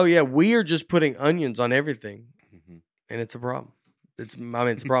like, oh yeah, we are just putting onions on everything, Mm-hmm. and it's a problem. It's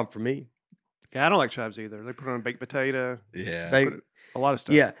a problem for me. Yeah, I don't like chives either. They put it on baked potato. Yeah. They- Put it- a lot of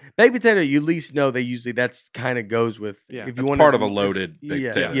stuff. Yeah, baked potato. You at least know they usually that's kind of goes with. Yeah, if you That's want part of a loaded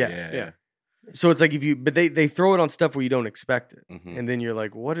baked potato. Yeah. Yeah. So it's like but they throw it on stuff where you don't expect it, Mhm. and then you're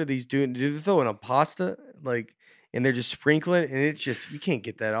like, what are these doing? Do they throw it on pasta? Like, and they're just sprinkling, and it's just you can't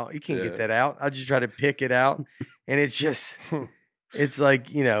get that out. You can't get Yeah. that out. I just try to pick it out, and it's just. It's like,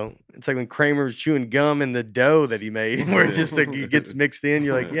 it's like when Kramer was chewing gum in the dough that he made, where it just like it gets mixed in.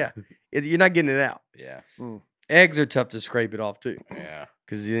 You're like, yeah, you're not getting it out. Yeah. Eggs are tough to scrape it off too, Yeah.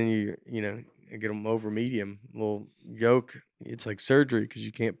 because then you get them over medium, little yolk. It's like surgery because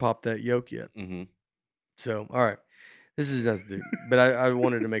you can't pop that yolk yet. Mm-hmm. So, all right, this is nothing to do, but I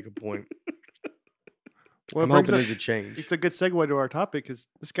wanted to make a point. Well, I'm hoping there's a change. It's a good segue to our topic because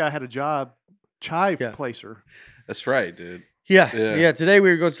this guy had a job, chive Yeah. placer. That's right, dude. Yeah, Yeah. yeah. Today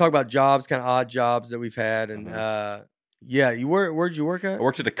we were going to talk about jobs, kind of odd jobs that we've had, and yeah, where'd you work I at?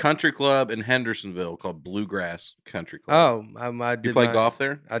 worked at a country club in Hendersonville called Bluegrass Country Club. Oh, I did. You play golf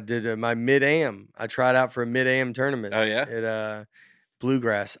there? I did my mid-am. I tried out for a mid-am tournament. Oh, yeah? At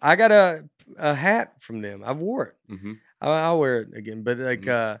Bluegrass. I got a hat from them. I've wore it. Mm-hmm. I'll wear it again. But like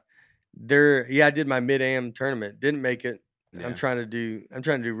I did my mid-am tournament. Didn't make it. Yeah. I'm trying to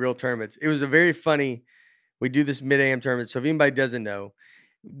do real tournaments. It was a very funny. We do this mid-am tournament. So if anybody doesn't know,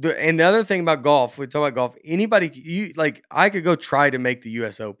 and the other thing about golf, we talk about golf. I could go try to make the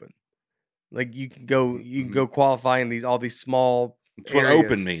U.S. Open. Like you can go qualify in all these small. That's what areas.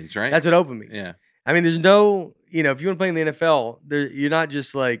 open means, right? That's what open means. Yeah. I mean, there's no, if you want to play in the NFL, you're not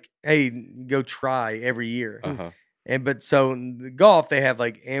just like, hey, go try every year. Uh-huh. But so in the golf, they have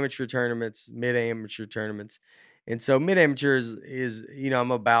like amateur tournaments, mid-amateur tournaments. And so mid-amateur is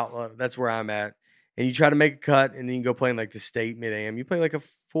I'm about, that's where I'm at. And you try to make a cut, and then you go play in like the state mid-am. You play like a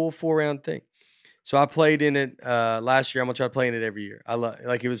full 4-round thing. So I played in it last year. I'm gonna try to play in it every year. I love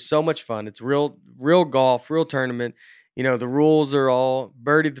it was so much fun. It's real golf, real tournament. The rules are all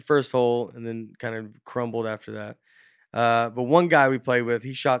birdied the first hole and then kind of crumbled after that. But one guy we played with,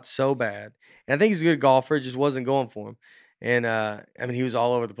 he shot so bad, and I think he's a good golfer. It just wasn't going for him. And he was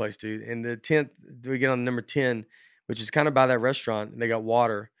all over the place, dude. And the 10th, we get on number 10, which is kind of by that restaurant, and they got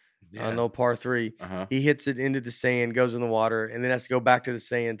water. On no par 3. Uh-huh. He hits it into the sand, goes in the water, and then has to go back to the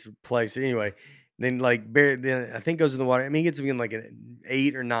sand to play. So anyway, then I think goes in the water. I mean, he gets to be in like an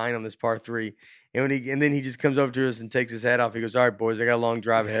 8 or 9 on this par 3. And then he just comes over to us and takes his hat off. He goes, "All right, boys, I got a long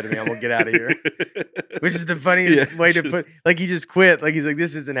drive ahead of me. I'm gonna get out of here." Which is the funniest way to put. Like he just quit. Like he's like,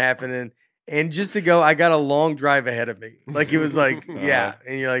 "This isn't happening." And just to go, I got a long drive ahead of me. Like it was like, yeah.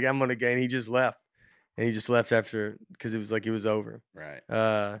 And you're like, I'm gonna go. And he just left. And he just left after because it was like it was over. Right.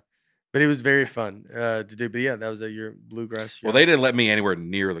 But it was very fun to do. But yeah, that was your Bluegrass. Well, they didn't let me anywhere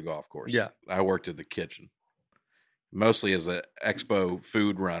near the golf course. Yeah. I worked in the kitchen, mostly as an expo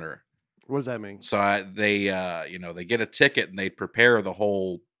food runner. What does that mean? So they get a ticket and they'd prepare the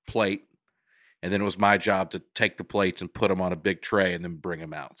whole plate, and then it was my job to take the plates and put them on a big tray and then bring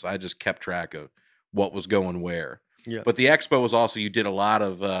them out. So I just kept track of what was going where. Yeah. But the expo was also, you did a lot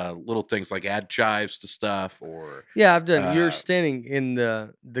of little things like add chives to stuff or. Yeah, I've done. You're standing in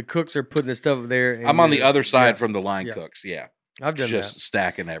the cooks are putting the stuff up there. And I'm on the other side yeah. from the line Yeah. cooks. Yeah. I've done just that.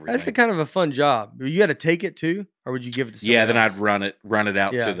 stacking everything. That's a kind of a fun job. You had to take it too, or would you give it to someone Yeah, then else? I'd run it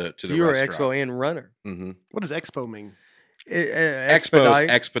out to the so you were restaurant. expo and runner. Mm-hmm. What does expo mean?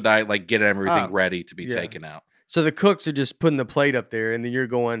 Expedite, like get everything ready to be Yeah. taken out. So the cooks are just putting the plate up there, and then you're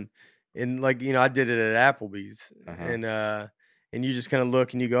going, and like I did it at Applebee's, Uh-huh. and you just kind of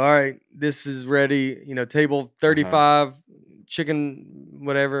look and you go, all right, this is ready. Table 35, chicken,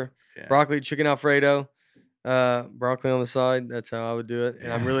 whatever, Yeah. broccoli, chicken Alfredo, broccoli on the side. That's how I would do it.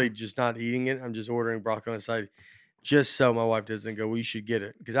 And I'm really just not eating it. I'm just ordering broccoli on the side, just so my wife doesn't go, well, you should get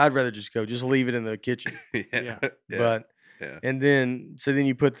it, because I'd rather just leave it in the kitchen. Yeah. But. Yeah. And then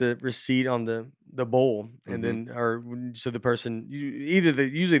you put the receipt on the bowl, and then so the person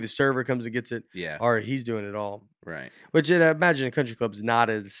usually the server comes and gets it, Yeah. or he's doing it all. Right. Which I imagine a country club is not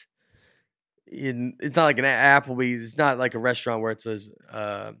as it's not like an Applebee's. It's not like a restaurant where it's as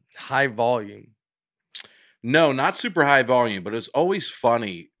high volume. No, not super high volume, but it's always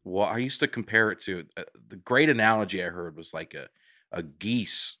funny. Well, I used to compare it to the great analogy I heard was like a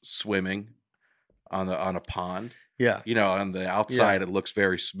geese swimming on a pond. Yeah. You know, on the outside, it looks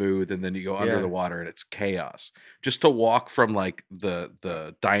very smooth. And then you go under the water and it's chaos. Just to walk from like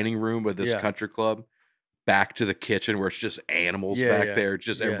the dining room of this country club back to the kitchen where it's just animals back there,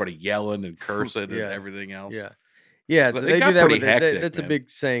 just everybody yelling and cursing and everything else. Yeah. Yeah. But They got do that pretty with hectic, that's man. a big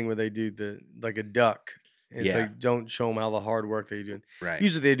saying where they do like a duck. And it's like, don't show them all the hard work they're doing. Right.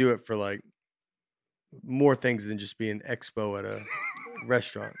 Usually they do it for like more things than just being expo at a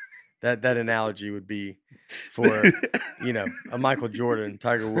restaurant. That analogy would be for, you know, a Michael Jordan,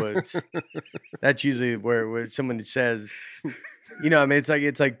 Tiger Woods. That's usually where someone says, you know, I mean,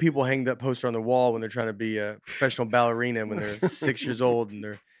 it's like people hang that poster on the wall when they're trying to be a professional ballerina when they're 6 years old and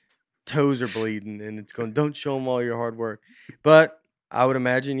their toes are bleeding, and it's going, don't show them all your hard work. But I would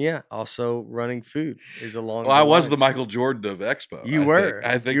imagine, also running food is along. Well, I was the Michael Jordan of Expo. You were.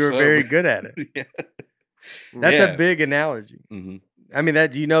 I think you were so. very good at it. That's a big analogy. Mm-hmm. I mean,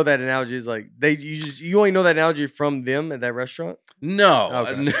 do you know that analogy is like you only know that analogy from them at that restaurant? No.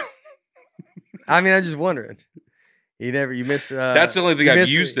 Okay. I mean, I just wondered. You miss. That's the only thing I've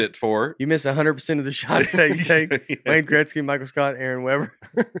used it for. You miss 100% of the shots that you take. Wayne Gretzky, Michael Scott, Aaron Weber.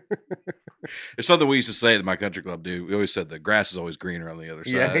 It's something we used to say at my country club, dude. We always said the grass is always greener on the other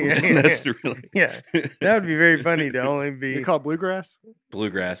side. That would be very funny to only be. You call it bluegrass?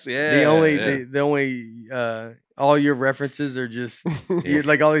 Bluegrass, yeah. The only all your references are just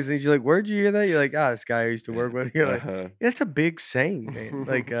like all these things. You're like, where'd you hear that? You're like, this guy I used to work with. You're like, that's a big saying, man.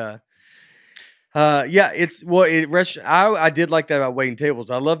 Like, I did like that about waiting tables.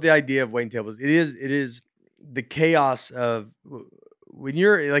 I love the idea of waiting tables. It is the chaos of when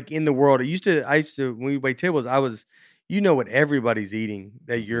you're like in the world. I used to when we wait tables, you know what everybody's eating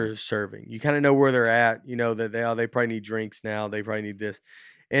that you're serving. You kind of know where they're at. You know that they probably need drinks now. They probably need this.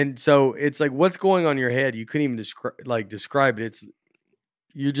 And so it's like, what's going on in your head? You couldn't even describe it. It's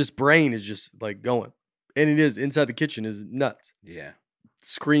your brain is just like going, and it is inside the kitchen is nuts. Yeah,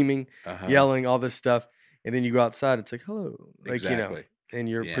 screaming, yelling, all this stuff, and then you go outside. It's like, hello, like exactly. And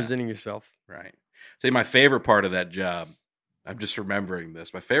you're presenting yourself. Right. See, my favorite part of that job, I'm just remembering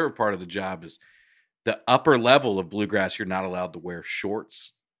this. My favorite part of the job is the upper level of bluegrass. You're not allowed to wear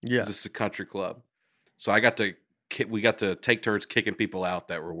shorts. Yeah, this is a country club, so we got to take turns kicking people out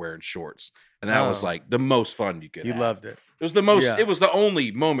that were wearing shorts. And that was like the most fun you could have. You loved it. It was the most, it was the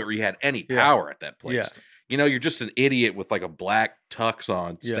only moment where you had any power at that place. Yeah. You know, you're just an idiot with like a black tux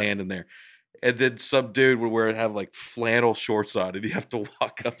on standing there. And then some dude would have like flannel shorts on and you have to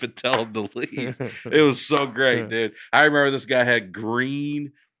walk up and tell him to leave. It was so great, dude. I remember this guy had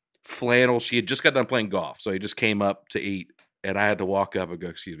green flannel. She had just got done playing golf. So he just came up to eat. And I had to walk up and go,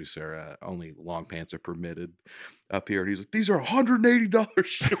 excuse me, sir, only long pants are permitted up here. And he's like, these are $180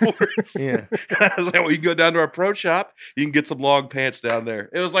 shorts. Yeah. And I was like, well, you can go down to our pro shop. You can get some long pants down there.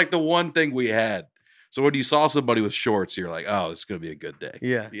 It was like the one thing we had. So when you saw somebody with shorts, you're like, oh, it's going to be a good day.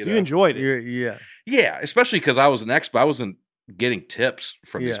 Yeah. You enjoyed it. Yeah. Yeah, especially because I was an expo. I wasn't getting tips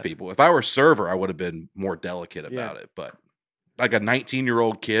from these people. If I were a server, I would have been more delicate about it. But like a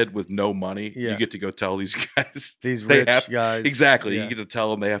 19-year-old kid with no money, you get to go tell these guys. These rich guys. Exactly. You get to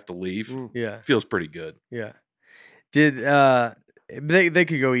tell them they have to leave. Yeah. Feels pretty good. Yeah. Did they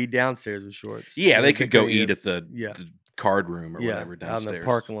could go eat downstairs with shorts. Yeah, they could go eat at the card room or whatever downstairs. On the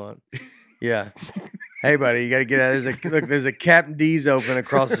parking lot. Yeah. Hey, buddy, you got to get out. There's a Captain D's open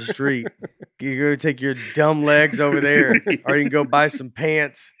across the street. You go take your dumb legs over there, or you can go buy some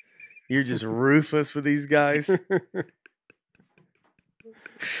pants. You're just ruthless with these guys.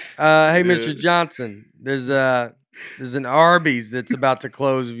 Hey, Mr. Johnson, there's an Arby's that's about to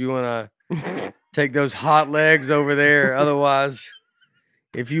close if you want to take those hot legs over there. Otherwise,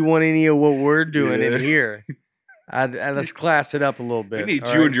 if you want any of what we're doing in here, let's class it up a little bit. We need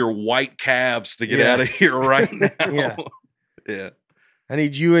you and your white calves to get out of here right now. Yeah. I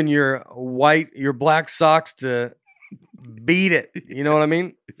need you and your black socks to beat it. You know what I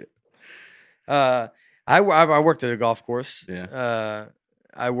mean? I worked at a golf course. Yeah.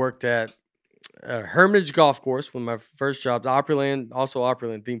 I worked at Hermitage Golf Course when my first jobs.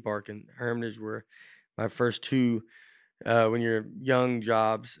 Opryland Theme Park and Hermitage were my first two when you're young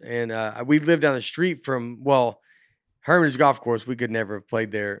jobs. And we lived down the street from, Hermitage Golf Course. We could never have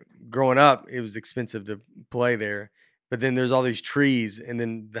played there. Growing up, it was expensive to play there. But then there's all these trees, and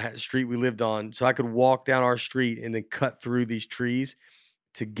then the street we lived on. So I could walk down our street and then cut through these trees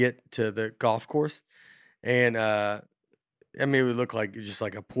to get to the golf course. And I mean, it would look like just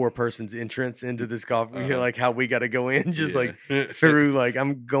like a poor person's entrance into this golf. You know, like how we got to go in, just like through, like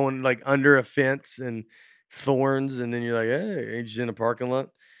I'm going like under a fence and thorns, and then you're like, hey, you're just in a parking lot.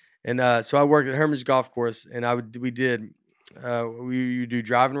 And so I worked at Hermitage Golf Course, and we did you do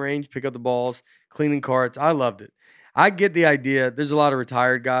driving range, pick up the balls, cleaning carts. I loved it. I get the idea. There's a lot of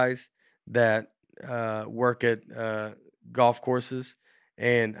retired guys that work at golf courses,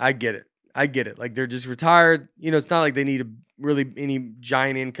 and I get it. Like they're just retired. It's not like they need any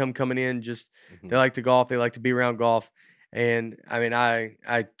giant income coming in. Just they like to golf. They like to be around golf. And I mean, I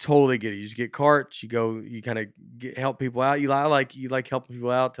totally get it. You just get carts. You go. You kind of help people out. You like helping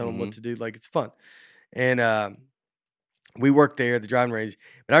people out, tell them what to do. Like it's fun. And we worked there at the driving range.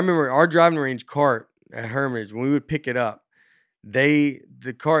 But I remember our driving range cart at Hermitage, when we would pick it up, the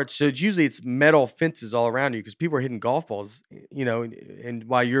carts, so it's metal fences all around you because people are hitting golf balls, and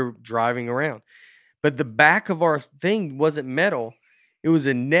while you're driving around. But the back of our thing wasn't metal. It was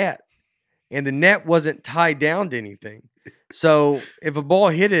a net, and the net wasn't tied down to anything. So if a ball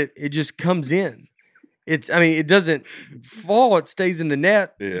hit it, it just comes in. It doesn't fall. It stays in the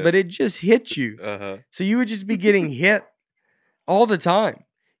net, but it just hits you. So you would just be getting hit all the time.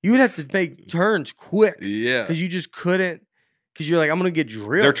 You would have to make turns quick. Yeah. Because you just couldn't. Because you're like, I'm going to get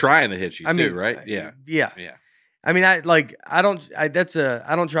drilled. They're trying to hit you too, right? Yeah. Yeah. I mean, I don't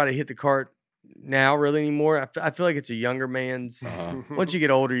try to hit the cart now really anymore. I feel like it's a younger man's. Once you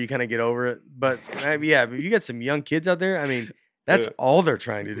get older, you kind of get over it. But but you got some young kids out there. I mean, that's all they're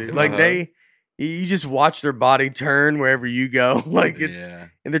trying to do. Like you just watch their body turn wherever you go. Like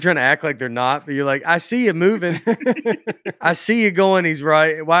and they're trying to act like they're not, but you're like, I see you moving. I see you going. He's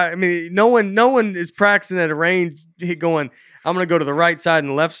right. Why? I mean, no one is practicing at a range going, I'm going to go to the right side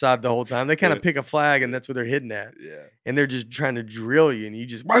and the left side the whole time. They kind of pick a flag and that's what they're hitting at. Yeah. And they're just trying to drill you and you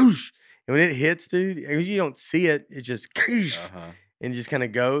just whoosh. And when it hits, dude, you don't see it. It just and just kind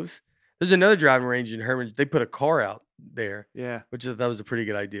of goes. There's another driving range in Hermitage. They put a car out there. Yeah. Which that was a pretty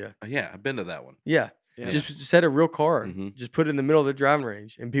good idea. Yeah, I've been to that one. Yeah. Just set a real car. Just put it in the middle of the driving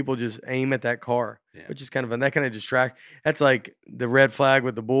range and people just aim at that car, which is kind of fun. That kind of distract. That's like the red flag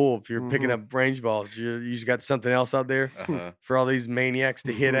with the bull. If you're picking up range balls, you just got something else out there for all these maniacs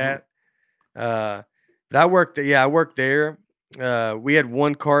to hit at. But I worked there. We had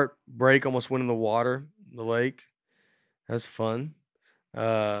one cart break, almost went in the water, the lake. That was fun.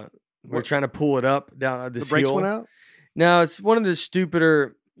 We're trying to pull it up down this hill. The brakes went out? No, it's one of the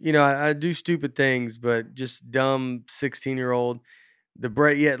stupider, I do stupid things, but just dumb 16-year-old. The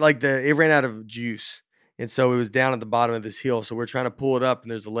brake, it ran out of juice. And so it was down at the bottom of this hill. So we're trying to pull it up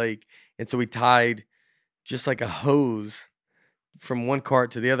and there's a lake. And so we tied just like a hose from one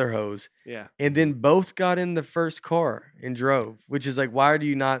cart to the other hose. Yeah. And then both got in the first car and drove, which is like, why do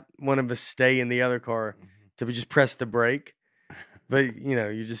you not one of us stay in the other car to just press the brake? But,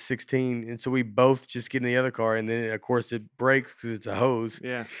 you're just 16. And so we both just get in the other car. And then, of course, it breaks because it's a hose.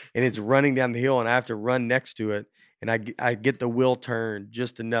 Yeah. And it's running down the hill. And I have to run next to it. And I get the wheel turned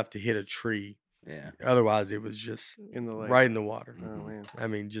just enough to hit a tree. Yeah. Otherwise, it was just in the lake. Right in the water. Oh, man. I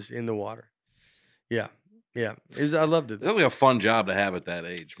mean, just in the water. Yeah. Yeah. I loved it. It's really a fun job to have at that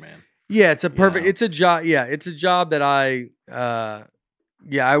age, man. Yeah. It's a perfect, it's a job. Yeah. It's a job that I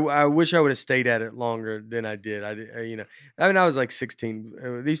wish I would have stayed at it longer than I did. I was like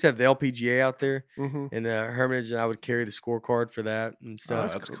 16. They used to have the LPGA out there in Hermitage, and I would carry the scorecard for that and stuff.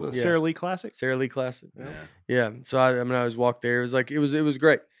 Oh, that's cool. Yeah. Sara Lee Classic. Yeah. So I always walked there. It was like it was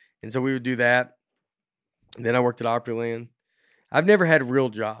great, and so we would do that. And then I worked at Opryland. I've never had real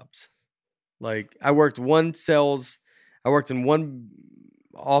jobs. Like I worked in one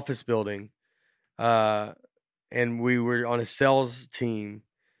office building. And we were on a sales team,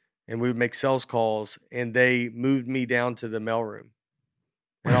 and we would make sales calls, and they moved me down to the mailroom,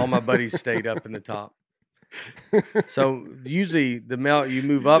 and all my buddies stayed up in the top. So usually you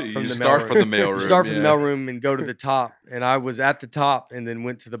move up from the mailroom. Start from the mailroom. You start from the mailroom and go to the top, and I was at the top and then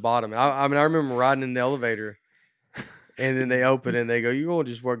went to the bottom. I remember riding in the elevator, and then they open and they go, "You will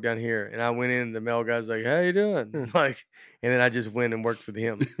just work down here." And I went in, and the mail guy's like, "How you doing?" And then I just went and worked with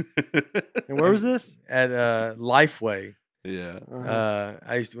him. And where was this? At Lifeway. Yeah.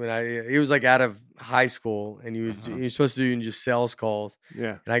 I used to he was like out of high school, and you were supposed to do just sales calls.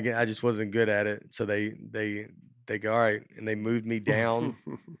 Yeah. And I just wasn't good at it, so they go, all right, and they moved me down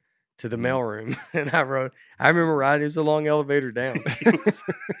to the mailroom, and I remember riding. It was a long elevator down.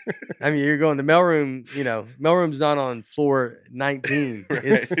 I mean, you're going the mailroom. Mailroom's not on floor 19.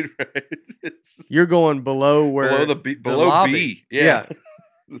 It's right. You're going below below B. Yeah.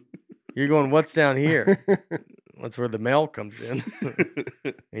 You're going, what's down here? That's where the mail comes in,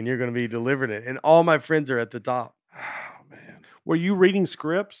 and you're going to be delivering it. And all my friends are at the top. Oh man, were you reading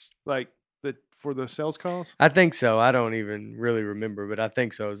scripts for the sales calls? I think so. I don't even really remember, but I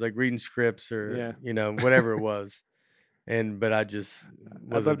think so. It was like reading scripts or whatever it was. But I just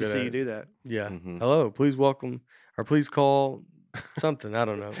I'd love to see you do that. Yeah. Hello, please welcome or please call something. I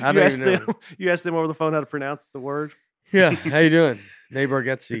don't know. I don't even know. You asked them over the phone how to pronounce the word. Yeah, how you doing, neighbor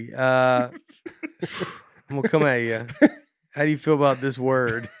Gutsy? I'm gonna come at you. How do you feel about this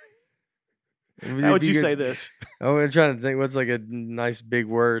word? How would you say this? Oh, I'm trying to think. What's like a nice big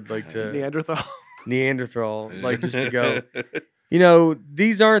word like to Neanderthal, like just to go. You know,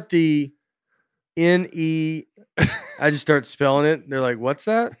 these aren't the N-E. I just start spelling it. They're like, "What's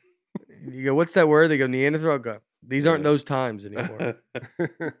that?" You go, "What's that word?" They go, "Neanderthal." I go, these aren't those times anymore.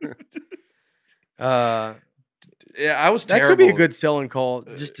 Yeah, I was terrible. That could be a good selling call,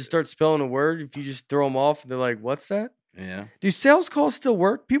 just to start spelling a word. If you just throw them off, they're like, "What's that?" Yeah. Do sales calls still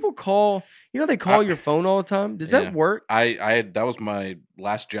work? People call. You know, they call your phone all the time. Does that work? That was my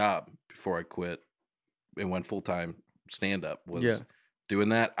last job before I quit and went full time stand up. Was doing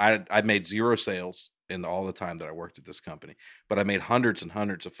that. I made 0 sales in all the time that I worked at this company, but I made hundreds and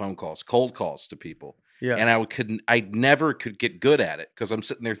hundreds of phone calls, cold calls to people. Yeah. And I never could get good at it because I'm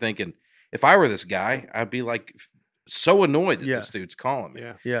sitting there thinking, if I were this guy, I'd be like so annoyed that this dude's calling me.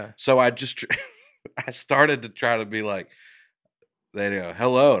 Yeah. So I just I started to try to be like, they go,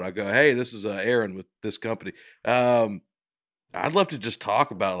 hello. And I go, hey, this is Aaron with this company. I'd love to just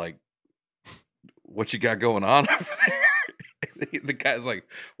talk about like what you got going on over there. The guy's like,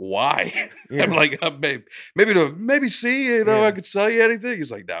 why? Yeah. I'm like, maybe see, you know, I could sell you anything.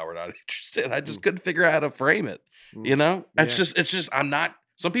 He's like, no, we're not interested. I just couldn't figure out how to frame it. You know, it's just, I'm not,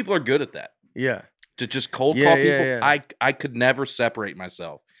 some people are good at that. Yeah. To just cold call people. Yeah. I could never separate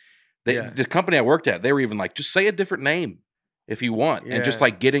myself. The company I worked at, they were even like, just say a different name if you want. And just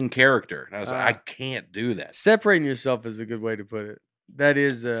like get in character. And I was like, I can't do that. Separating yourself is a good way to put it. That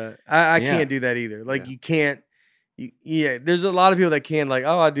is, I can't do that either. Like you can't. There's a lot of people that can, like,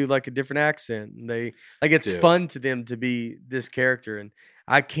 oh, I do like a different accent. And they like it's fun to them to be this character, and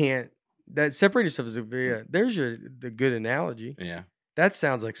I can't. That separate yourself is there's the good analogy. Yeah, that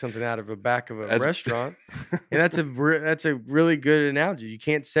sounds like something out of the back of a restaurant, and that's a really good analogy. You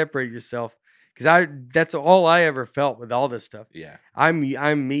can't separate yourself because that's all I ever felt with all this stuff. Yeah, I'm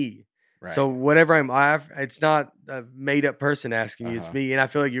me. Right. So whatever it's not a made up person asking you. It's me, and I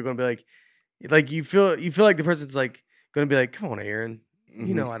feel like you're gonna be like you feel like the person's like going to be like, come on, Aaron,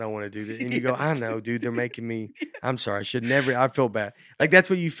 you know I don't want to do this. And you go, I know, dude, they're making me, I'm sorry, I should never, I feel bad. Like that's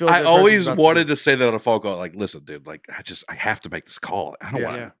what you feel. I always wanted to say that on a phone call, like, listen, dude, like I have to make this call. I don't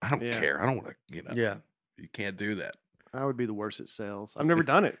want to, I don't care. I don't want to, you know. Yeah. You can't do that. I would be the worst at sales. I've never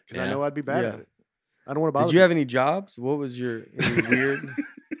done it because I know I'd be bad at it. I don't want to bother. Did you have any jobs? What was your weird?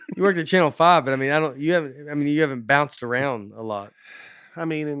 You worked at Channel 5, but I mean, you haven't bounced around a lot. I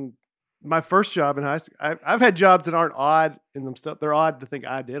mean, in my first job in high school, I've had jobs that aren't odd in them stuff. They're odd to think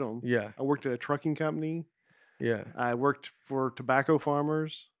I did them. Yeah. I worked at a trucking company. Yeah. I worked for tobacco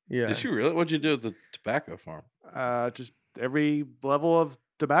farmers. Yeah. Did you really? What'd you do at the tobacco farm? Just every level of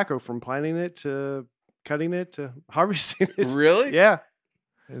tobacco, from planting it to cutting it to harvesting it. Really? Yeah.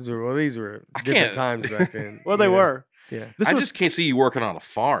 These were different times back then. Well, they were. Yeah. I just can't see you working on a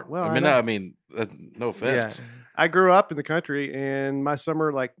farm. Well, I mean, no offense. Yeah. I grew up in the country, and my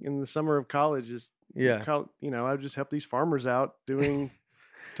summer, like in the summer of college, I would just help these farmers out doing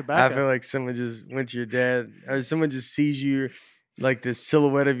tobacco. I feel like someone just went to your dad, or someone just sees you, like this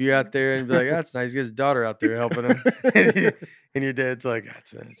silhouette of you out there, and be like, oh, "That's nice." He got his daughter out there helping him, and your dad's like,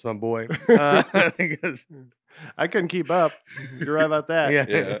 "That's my boy." I couldn't keep up. You're right about that.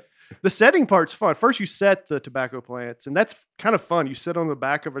 Yeah. The setting part's fun. First, you set the tobacco plants, and that's kind of fun. You sit on the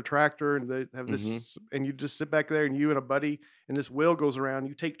back of a tractor, and they have this, and you just sit back there, and you and a buddy, and this wheel goes around.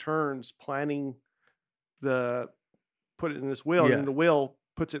 You take turns planting put it in this wheel, and then the wheel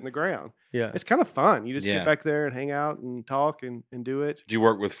puts it in the ground. Yeah, it's kind of fun. You just get back there and hang out and talk and do it. Do you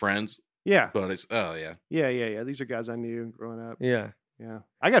work with friends? Yeah, buddies. Oh yeah. Yeah. These are guys I knew growing up. Yeah.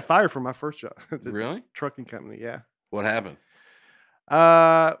 I got fired from my first job. Really? Trucking company. Yeah. What happened?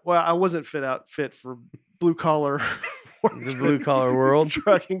 Well, I wasn't fit for blue collar, the blue collar world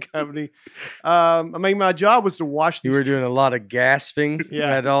trucking company. I mean, my job was to wash. You were doing a lot of gasping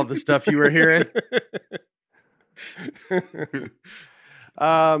at all the stuff you were hearing.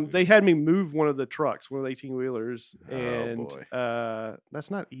 They had me move one of the trucks, one of the 18-wheelers, and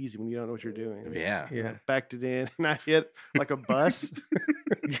that's not easy when you don't know what you're doing. Yeah. I backed it in, and I hit like a bus.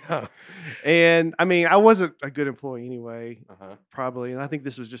 And I mean, I wasn't a good employee anyway, probably, and I think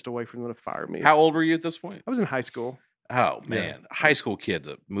this was just a way for them to fire me. How old were you at this point? I was in high school. Oh man, high school kid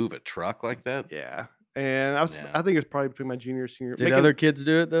to move a truck like that? Yeah, and I think it was probably between my junior and senior. Did other kids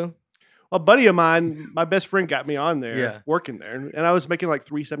do it though? a buddy of mine, my best friend, got me on there, Yeah. working there, and I was making like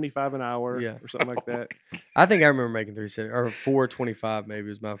 $3.75 an hour, Yeah. or something like that. I think I remember making $3.70 or $4.25 maybe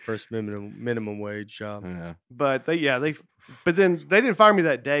was my first minimum wage job. Yeah. But but then they didn't fire me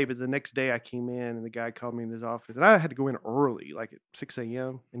that day. But the next day I came in, and the guy called me in his office, and I had to go in early, like at 6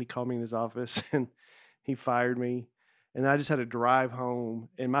 a.m. And he called me in his office, and he fired me. And I just had to drive home.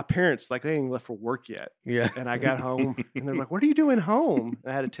 And my parents, like, they ain't left for work yet. Yeah. And I got home, and they're like, "What are you doing home?"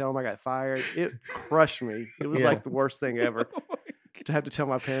 And I had to tell them I got fired. It crushed me. It was like the worst thing ever to have to tell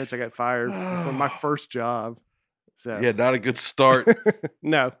my parents I got fired from my first job. So Yeah, not a good start.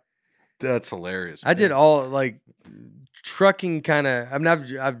 no. That's hilarious. I did man. all like trucking kind of. I mean,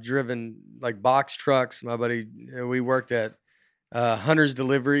 I've driven like box trucks. My buddy, we worked at Hunter's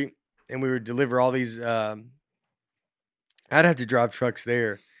Delivery, and we would deliver all these. I'd have to drive trucks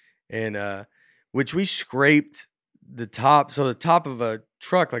there, and which we scraped the top. So the top of a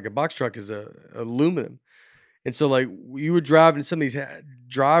truck, like a box truck, is aluminum, and so like you would drive in some of these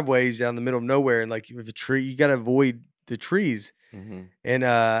driveways down the middle of nowhere, and like if a tree, you got to avoid the trees. Mm-hmm. And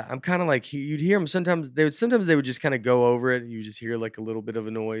I'm kind of like you'd hear them sometimes. They would just kind of go over it, and you just hear like a little bit of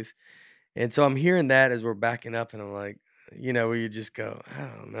a noise. And so I'm hearing that as we're backing up, and I'm like, where you just go, I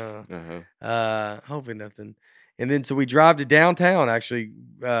don't know, hopefully nothing. And then so we drive to downtown, actually,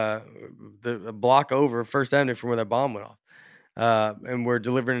 a block over First Avenue from where that bomb went off, and we're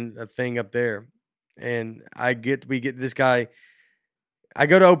delivering a thing up there. And we get this guy. I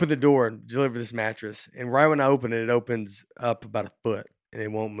go to open the door and deliver this mattress, and right when I open it, it opens up about a foot, and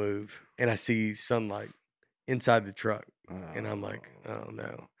it won't move. And I see sunlight inside the truck, and I'm like, oh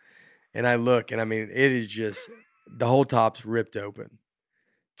no. And I look, and I mean, it is just the whole top's ripped open.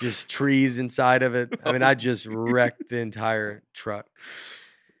 Just trees inside of it. I mean, I just wrecked the entire truck.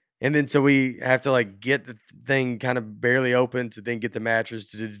 And then so we have to like get the thing kind of barely open to then get the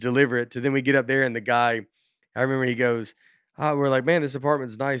mattress to deliver it. To then we get up there, and the guy, I remember he goes, we're like, man, this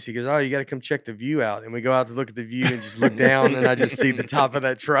apartment's nice. He goes, oh, you got to come check the view out. And we go out to look at the view and just look down, and I just see the top of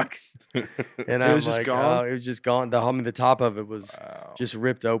that truck. And I'm was just like, gone? oh, it was just gone. The top of it was just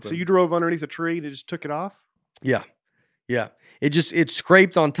ripped open. So you drove underneath a tree and it just took it off? Yeah. Yeah. It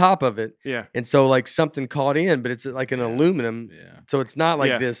scraped on top of it. Yeah. And so like something caught in, but it's like an aluminum. Yeah. So it's not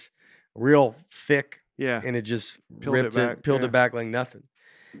like this real thick. Yeah. And it just Peeled ripped it back, peeled yeah. it back like nothing.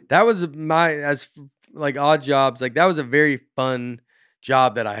 That was like odd jobs. Like that was a very fun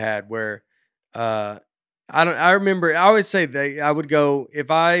job that I had where I remember, I always say I would go if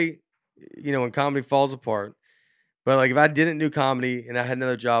when comedy falls apart, but like if I didn't do comedy and I had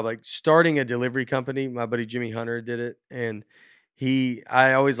another job, like starting a delivery company, my buddy Jimmy Hunter did it. And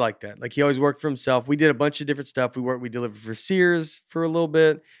I always liked that. Like he always worked for himself. We did a bunch of different stuff. We delivered for Sears for a little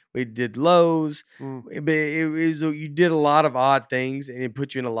bit. We did Lowe's. But you did a lot of odd things, and it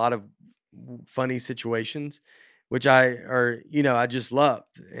put you in a lot of funny situations, which I just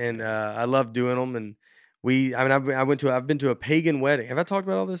loved. And I loved doing them. And I've been to a pagan wedding. Have I talked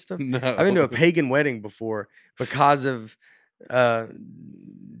about all this stuff? No. I've been to a pagan wedding before because of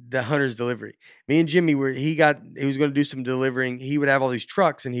the Hunter's Delivery. Me and Jimmy he was going to do some delivering. He would have all these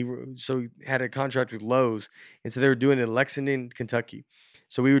trucks, and he had a contract with Lowe's, and so they were doing it in Lexington, Kentucky.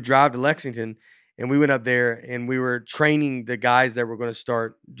 So we would drive to Lexington, and we went up there, and we were training the guys that were going to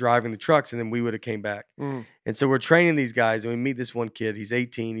start driving the trucks, and then we would have came back. And so we're training these guys, and we meet this one kid. He's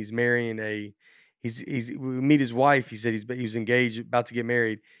 18. He's marrying we meet his wife. He said he was engaged, about to get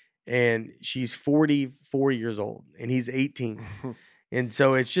married, and she's 44 years old, and he's 18. And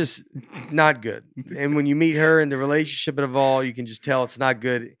so it's just not good. And when you meet her and the relationship of all, you can just tell it's not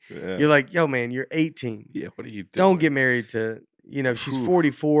good. Yeah. You're like, yo, man, you're 18. Yeah, what are you doing? Don't get married to, she's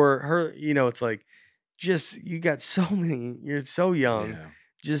 44. Her, it's like, you got so many, you're so young.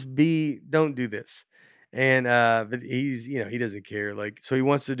 Yeah. Don't do this. And, but he's, he doesn't care. Like, so he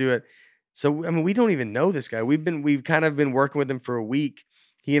wants to do it. So, I mean, we don't even know this guy. We've kind of been working with him for a week.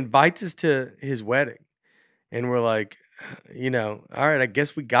 He invites us to his wedding, and we're like, all right, I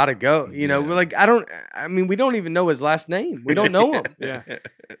guess we got to go. We're like, we don't even know his last name. We don't know him. Yeah.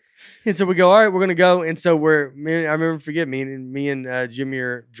 And so we go, all right, we're going to go. And so me and Jimmy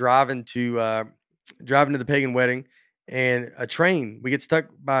are driving to the pagan wedding, and we get stuck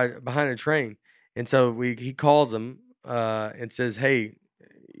behind a train. And so he calls him and says, hey,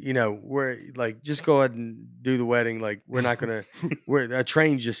 we're like, just go ahead and do the wedding. Like, we're not going to, a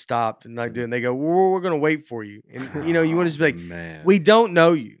train just stopped and like doing, they go, we're going to wait for you. And you want to just be like, man, we don't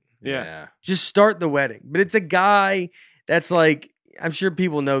know you. Yeah. Just start the wedding. But it's a guy that's like, I'm sure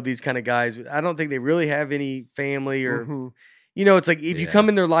people know these kind of guys. I don't think they really have any family or, it's like, if you come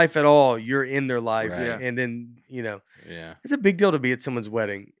in their life at all, you're in their life. Right. And then Yeah. It's a big deal to be at someone's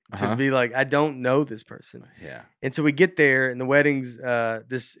wedding, to be like, I don't know this person. Yeah. And so we get there, and the wedding's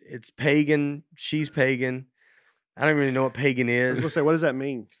it's pagan. She's pagan. I don't really know what pagan I was is. going to say, what does that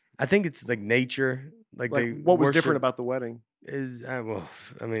mean? I think it's like nature. Like they what was different worship- about the wedding? Is well,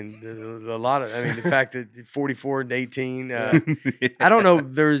 I mean, a lot of. I mean, the fact that 44 and 18. I don't know.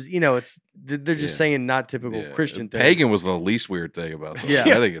 There's, it's they're just saying not typical Christian things. Pagan was the least weird thing about the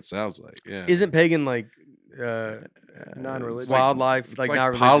wedding. It sounds like. Yeah. Isn't pagan like non-religious wildlife, like not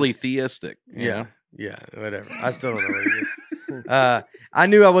religious? polytheistic? Yeah, whatever. I still don't know what it is. I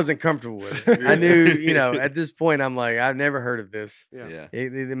knew I wasn't comfortable with it. I knew, at this point, I'm like, I've never heard of this. Yeah. They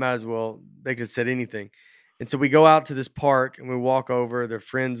might as well. They could have said anything. And so we go out to this park and we walk over. Their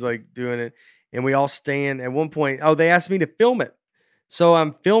friends like doing it, and we all stand. At one point, they asked me to film it, so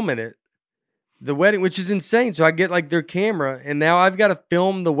I'm filming it, the wedding, which is insane. So I get like their camera, and now I've got to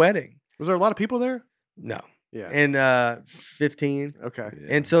film the wedding. Was there a lot of people there? No. Yeah. And 15. Okay. Yeah.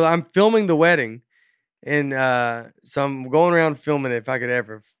 And so I'm filming the wedding, and so I'm going around filming it. If I could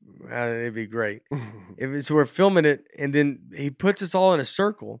ever, it'd be great. So we're filming it, and then he puts us all in a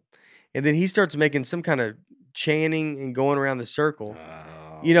circle, and then he starts making some kind of chanting and going around the circle,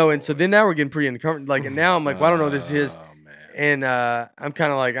 and so then now we're getting pretty uncomfortable. Like, and now I'm like, well, I don't know what this is. Man. And I'm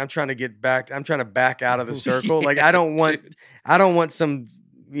kind of like, I'm trying to get back. I'm trying to back out of the circle. Like, I don't want some,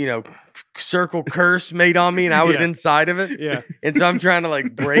 circle curse made on me, and I was inside of it. Yeah. And so I'm trying to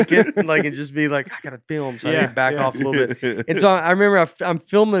like break it, like, and just be like, I gotta film, so I need to back off a little bit. And so I remember I'm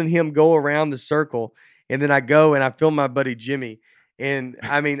filming him go around the circle, and then I go and I film my buddy Jimmy. And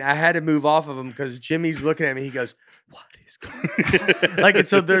I mean, I had to move off of him because Jimmy's looking at me. He goes, "What is going on?" Like, and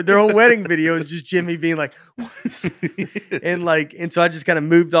so their whole wedding video is just Jimmy being like, "What is this?" And so I just kind of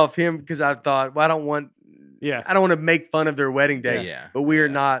moved off him because I thought, well, I don't want to make fun of their wedding day. Yeah. But we are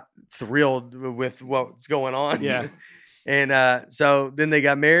not thrilled with what's going on. Yeah. And so then they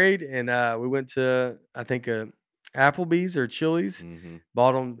got married, and we went to, I think, Applebee's or Chili's. Mm-hmm.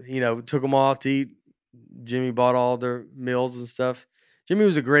 Bought them, took them all to eat. Jimmy bought all their meals and stuff. Jimmy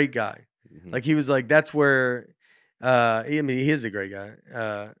was a great guy. Mm-hmm. Like, he was like, that's where, he is a great guy.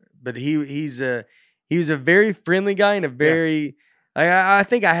 But he was a very friendly guy, and a very, I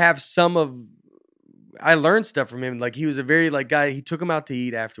think I have I learned stuff from him. Like, he was a very guy. He took him out to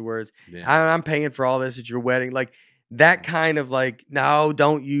eat afterwards. Yeah. I'm paying for all this at your wedding. Like, that kind of no,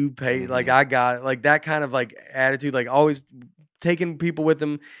 don't you pay? Mm-hmm. Like, I got it. Like, that kind of attitude, always taking people with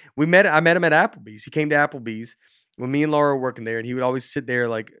him. I met him at Applebee's. He came to Applebee's when me and Laura were working there, and he would always sit there.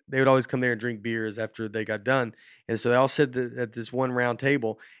 They would always come there and drink beers after they got done. And so they all sit at this one round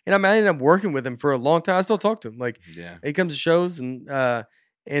table. And I ended up working with him for a long time. I still talk to him. He comes to shows, and I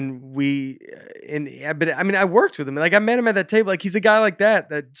worked with him. I met him at that table. He's a guy like that.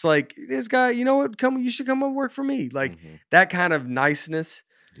 That's like, this guy, you know what? You should come and work for me. That kind of niceness.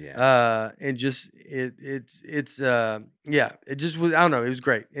 Yeah. And just it just was, I don't know, it was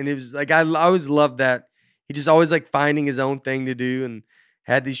great. And it was I always loved that he just always finding his own thing to do, and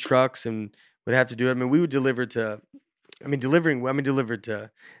had these trucks and would have to do it. I mean, we would deliver to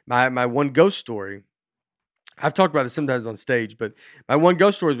my one ghost story. I've talked about this sometimes on stage, but my one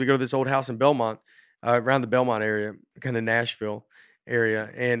ghost story is we go to this old house in Belmont, around the Belmont area, kind of Nashville area,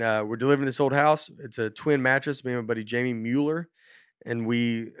 and we're delivering this old house. It's a twin mattress. Me and my buddy Jamie Mueller. And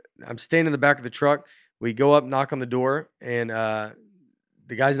I'm standing in the back of the truck. We go up, knock on the door, and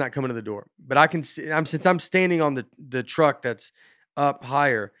the guy's not coming to the door. But I can see, since I'm standing on the truck that's up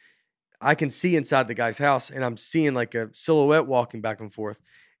higher, I can see inside the guy's house, and I'm seeing a silhouette walking back and forth.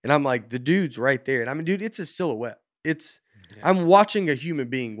 And I'm like, the dude's right there. And I mean, dude, it's a silhouette. I'm watching a human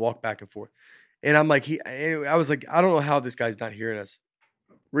being walk back and forth. And I'm like, I was like, I don't know how this guy's not hearing us.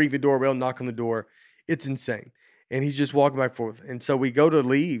 Ring the doorbell, knock on the door. It's insane. And he's just walking back and forth. And so we go to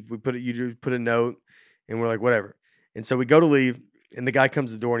leave. You put a note, and we're like, whatever. And so we go to leave, and the guy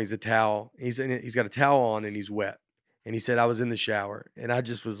comes to the door, and he's a towel. He's got a towel on, and he's wet. And he said, I was in the shower. And I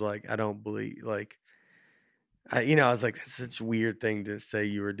just was like, I don't believe, I was like, that's such a weird thing to say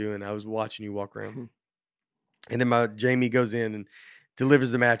you were doing. I was watching you walk around. And then Jamie goes in and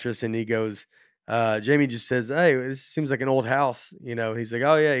delivers the mattress, and he goes, Jamie just says, hey, this seems like an old house. He's like,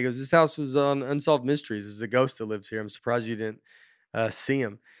 oh, yeah. He goes, this house was on Unsolved Mysteries. There's a ghost that lives here. I'm surprised you didn't see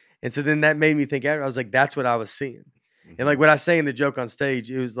him. And so then that made me think, I was like, that's what I was seeing. Mm-hmm. And what I say in the joke on stage,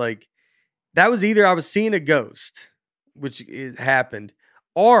 it was that was either I was seeing a ghost, which it happened,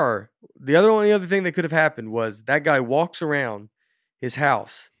 or the only other thing that could have happened was that guy walks around his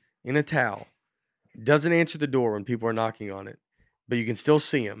house in a towel, doesn't answer the door when people are knocking on it, but you can still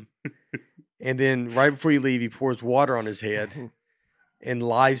see him. And then right before you leave, he pours water on his head and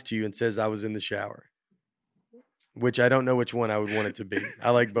lies to you and says, I was in the shower. which I don't know which one I would want it to be. I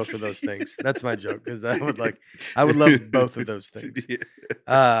like both of those things. That's my joke because I would love both of those things.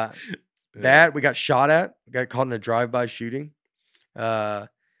 That we got shot at, got caught in a drive-by shooting. I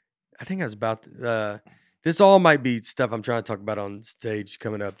think I was about this all might be stuff I'm trying to talk about on stage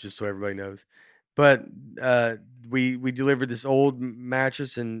coming up, just so everybody knows. But we delivered this old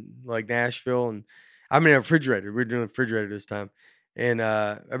mattress in like Nashville, and I'm in a refrigerator. We were doing a refrigerator this time, and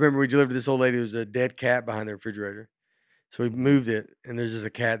I remember we delivered this old lady. There was a dead cat behind the refrigerator, so we moved it, and there's just a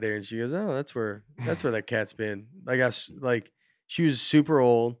cat there, and she goes, "Oh, that's where that cat's been." Like she was super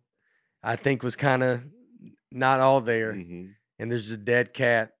old. I think was kind of not all there, and there's just a dead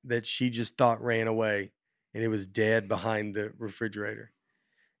cat that she just thought ran away, and it was dead behind the refrigerator.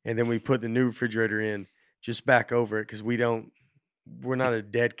 And then we put the new refrigerator in just back over it because we're not a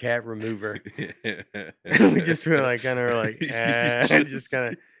dead cat remover. We just were like, kind of like, just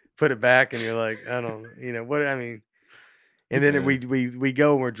kind of put it back, and you're like, I don't, what I mean. And then we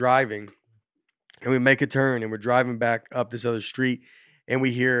go and we're driving, and we make a turn, and we're driving back up this other street, and we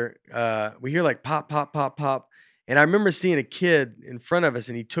hear like pop, pop, pop, pop. And I remember seeing a kid in front of us,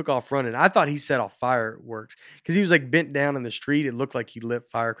 and he took off running. I thought he set off fireworks because he was like bent down in the street. It looked like he lit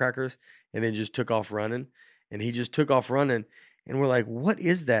firecrackers and then just took off running. And he just took off running. And we're like, what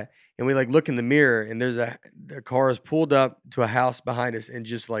is that? And we like look in the mirror, and the car is pulled up to a house behind us, and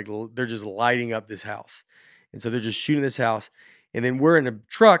just like they're just lighting up this house. And so they're just shooting this house. And then we're in a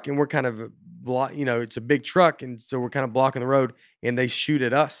truck, and we're kind of it's a big truck, and so we're kind of blocking the road, and they shoot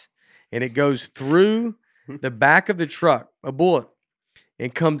at us. And it goes through the back of the truck, a bullet,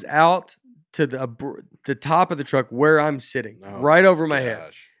 and comes out to the top of the truck where I'm sitting, right over my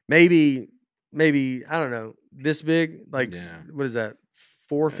head. Maybe I don't know, this big, like what is that?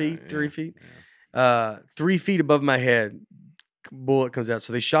 4 feet, 3 feet, 3 feet above my head. Bullet comes out.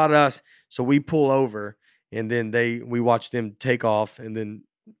 So they shot at us. So we pull over, and then we watch them take off, and then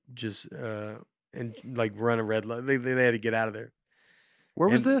just and like run a red light. They had to get out of there. Where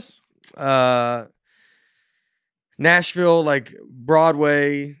was this? Nashville, like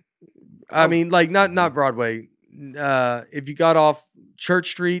Broadway. I mean, like not Broadway. If you got off Church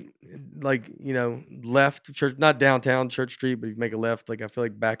Street, like left Church, not downtown Church Street, but if you make a left, like I feel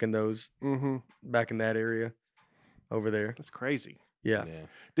like back in that area, over there. That's crazy. Yeah.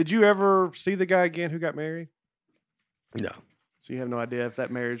 Did you ever see the guy again who got married? No. So you have no idea if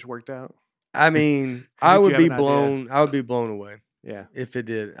that marriage worked out? I mean, I would be blown away. Yeah. If it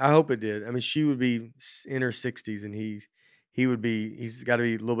did. I hope it did. I mean, she would be in her 60s, and he's got to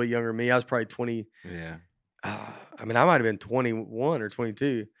be a little bit younger than me. I was probably 20. Yeah. I mean, I might have been 21 or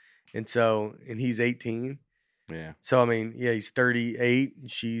 22. And he's 18. Yeah. So, I mean, yeah, he's 38, and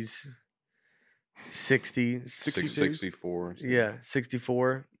she's 60. 64. Yeah,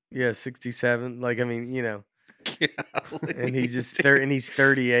 64. Yeah, 67. Like, I mean, and he's just and he's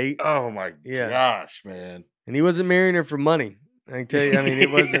 38. Oh my gosh, man. And he wasn't marrying her for money. I can tell you, I mean, it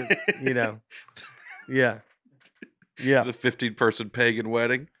wasn't, Yeah. The 15-person pagan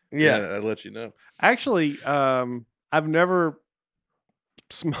wedding. Yeah. I'll let you know. Actually, I've never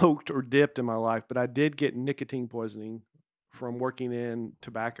smoked or dipped in my life, but I did get nicotine poisoning from working in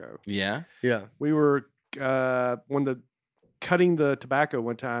tobacco. Yeah? Yeah. We were cutting the tobacco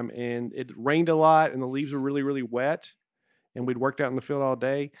one time, and it rained a lot, and the leaves were really, really wet, and we'd worked out in the field all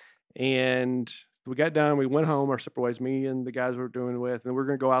day, and we got done. We went home our separate ways, me and the guys we were doing it with, and we were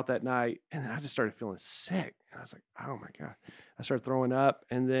going to go out that night. And then I just started feeling sick. And I was like, oh my God. I started throwing up.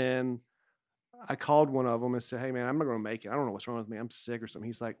 And then I called one of them and said, hey man, I'm not going to make it. I don't know what's wrong with me. I'm sick or something.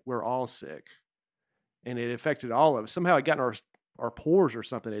 He's like, we're all sick. And it affected all of us. Somehow it got in our pores or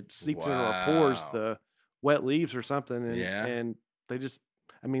something. It seeped into our pores, the wet leaves or something. And they just,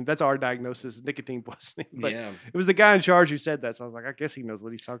 I mean, that's our diagnosis, nicotine poisoning. But it was the guy in charge who said that. So I was like, I guess he knows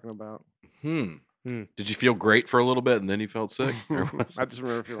what he's talking about. Did you feel great for a little bit and then you felt sick? I just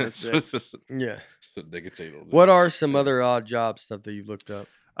remember feeling sick. Yeah. Nicotine. What are some other odd job stuff that you've looked up?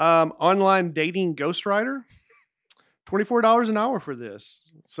 Online dating ghostwriter, $24 an hour for this.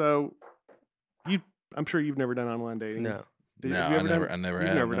 So I'm sure you've never done online dating. No. I never have.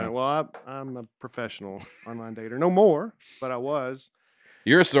 Never done it. Well, I'm a professional online dater. No more, but I was.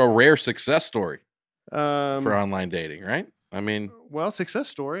 You're a rare success story for online dating, right? I mean, well, success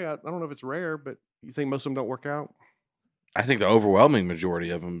story. I don't know if it's rare, but you think most of them don't work out? I think the overwhelming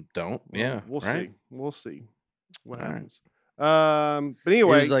majority of them don't. Well, yeah, we'll right? see. We'll see what All happens. But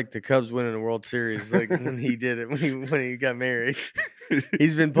anyway, it was like the Cubs winning the World Series, like when he did it when he got married.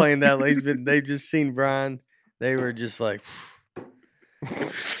 He's been playing that. They've just seen Brian. They were just like,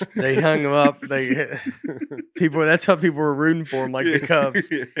 They hung him up. People. That's how people were rooting for him, like the Cubs.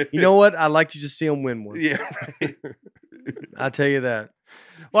 You know what? I'd like to just see him win one. Yeah, right. I'll tell you that.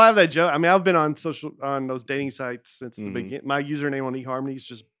 Well, I have that joke. I mean, I've been on those dating sites since the beginning. My username on eHarmony is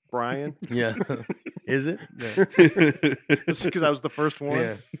just Brian. Yeah. Is it? Yeah. Just because I was the first one.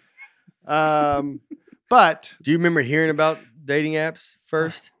 Yeah. But do you remember hearing about dating apps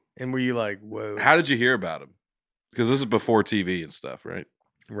first? And were you like, whoa? How did you hear about them? Because this is before TV and stuff, right?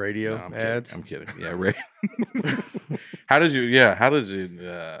 Radio No, ads. I'm kidding. Yeah, right. How did you?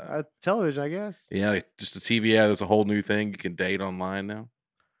 Television, I guess. Yeah, like just a TV ad is a whole new thing. You can date online now.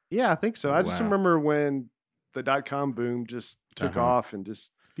 Yeah, I think so. I just Wow. remember when the .com boom just took Uh-huh. off and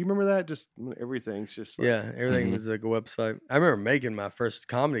just. Do you remember that? Just everything's just. Like, Yeah, everything Mhm. was like a website. I remember making my first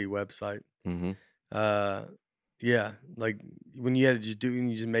comedy website. Mm-hmm. Yeah, like when you had to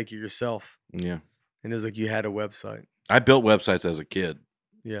you just make it yourself, Yeah, and it was like you had a website. I built websites as a kid.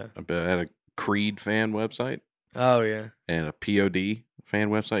 Yeah. I had a Creed fan website Oh yeah. and a POD fan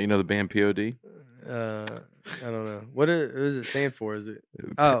website. You know the band POD? I don't know. What does it stand for? Is it?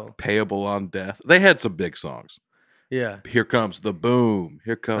 Oh. Payable on Death. They had some big songs. Yeah. Here comes the boom.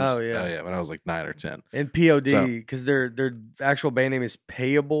 Here comes. Oh, yeah. When I was like 9 or 10. And POD, because their actual band name is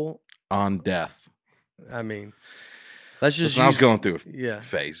Payable On Death. I mean, let's just. Listen, I was going through a Yeah.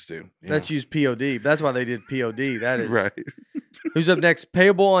 phase, dude. Let's use POD. But that's why they did POD. That is right. Who's up next?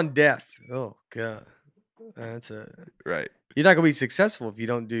 Payable on Death. Oh god, that's a. Right. You're not gonna be successful if you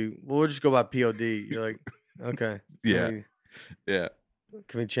don't do. Well, we'll just go by POD. You're like, okay. Yeah. Yeah.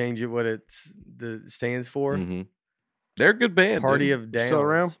 Can we change it? What it stands for? Mm-hmm. They're a good band. Party dude. of Downs. Still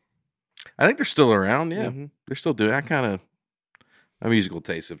around? I think they're still around. Yeah. Mhm. They're still doing. My musical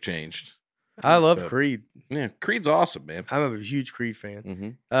tastes have changed. I love But- Creed. Yeah. Creed's awesome, man. I'm a huge Creed fan. Mm-hmm.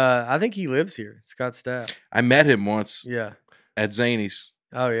 I think he lives here, Scott Stapp. I met him once Yeah. at Zany's.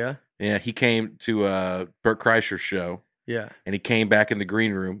 Oh yeah. Yeah. He came to Bert Kreischer's show. Yeah. And he came back in the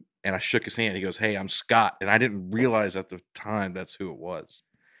green room and I shook his hand. He goes, "Hey, I'm Scott." And I didn't realize at the time that's who it was.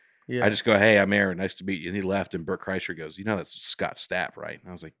 Yeah. I just go, "Hey, I'm Aaron. Nice to meet you." And he left. And Bert Kreischer goes, "You know, that's Scott Stapp, right?" And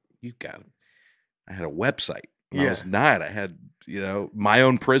I was like, "You got him." I had a website. When I was 9. I had,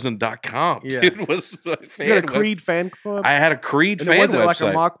 myownprison.com. Yeah. Dude, was my fan You had a web- Creed fan club? I had a Creed and fan it wasn't website.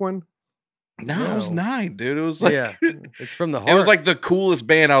 like a mock one? No, I was No. 9, dude. It was like yeah. It's from the heart. it was like the coolest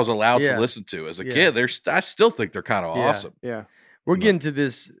band I was allowed Yeah. to listen to as a Yeah. kid. I still think they're kind of Yeah. awesome. Yeah. We're getting to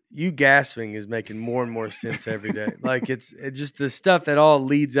this. You gasping is making more and more sense every day. Like it's just the stuff that all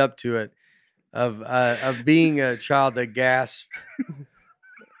leads up to it, of being a child that gasps.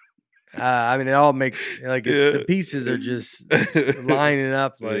 I mean, it all makes like it's, the pieces are just lining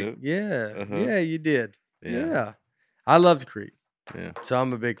up. Like, yeah, Uh-huh. yeah, you did. Yeah. Yeah, I loved Creed, Yeah. so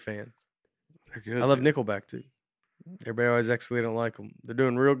I'm a big fan. They're good. I love dude. Nickelback too. Everybody always actually don't like them. They're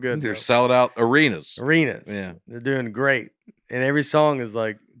doing real good. They're though. selling out arenas. Arenas. Yeah. They're doing great. And every song is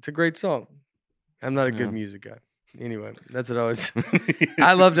like, it's a great song. I'm not a Yeah. good music guy. Anyway, that's what I was.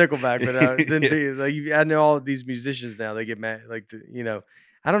 I love Nickelback, but I know all of these musicians now, they get mad.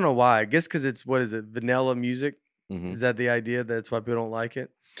 I don't know why. I guess because it's, what is it, vanilla music? Mhm. Is that the idea? That's why people don't like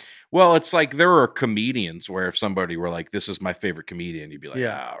it? Well, it's like there are comedians where if somebody were like, "This is my favorite comedian," you'd be like,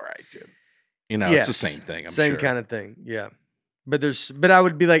 Yeah. "All right, dude." It's the same thing. I'm Same sure. kind of thing. Yeah. But I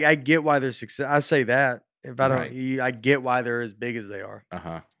would be like, I get why they're success. I say that. If I don't, Right. I get why they're as big as they are.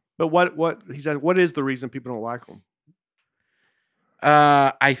 Uh-huh. But what he said, what is the reason people don't like them?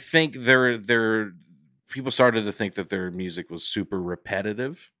 I think they're people started to think that their music was super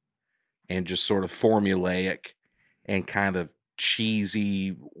repetitive and just sort of formulaic and kind of cheesy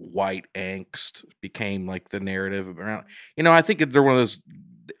white angst became like the narrative around. I think they're one of those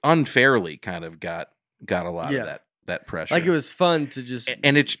unfairly kind of got a lot Yeah. of that pressure. Like it was fun to just.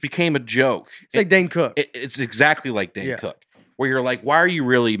 and it just became a joke. It's like Dane Cook. It's exactly like Dane Yeah. Cook, where you're like, why are you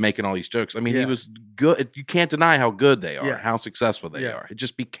really making all these jokes? I mean, he Yeah. was good. You can't deny how good they are, Yeah. how successful they Yeah. are. It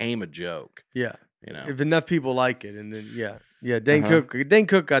just became a joke, Yeah. Yeah. If enough people like it, and then Dane Uh-huh.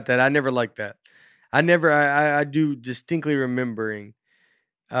 Cook got that. I never liked that. I do distinctly remembering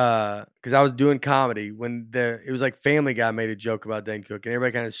because I was doing comedy when it was like Family Guy made a joke about Dane Cook, and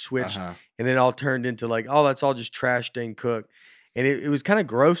everybody kind of switched, Uh-huh. and then it all turned into like, oh, that's all just trash Dane Cook, and it was kind of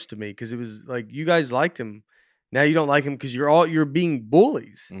gross to me because it was like you guys liked him, now you don't like him because you're being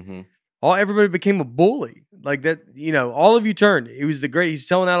bullies. Mhm. Everybody became a bully like that. All of you turned. It was the great. He's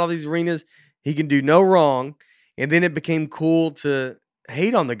selling out all these arenas. He can do no wrong, and then it became cool to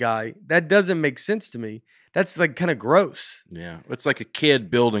hate on the guy. That doesn't make sense to me. That's like kind of gross. Yeah. It's like a kid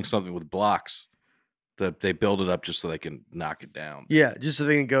building something with blocks. That they build it up just so they can knock it down. Yeah, just so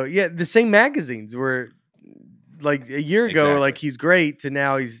they can go. Yeah, the same magazines were like a year ago, Exactly. like he's great to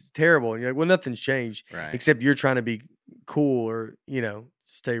now he's terrible. And you're like, well, nothing's changed Right. except you're trying to be cool or,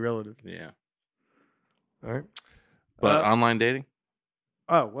 stay relative. Yeah. All right. But online dating?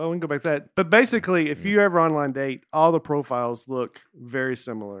 Oh, well, we can go back to that. But basically, if you ever online date, all the profiles look very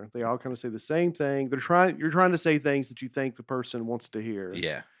similar. They all kind of say the same thing. You're trying to say things that you think the person wants to hear.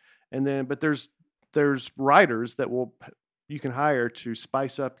 Yeah. And then, but there's writers that you can hire to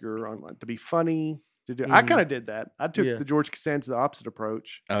spice up your online, to be funny. I kind of did that. I took the George Costanza the opposite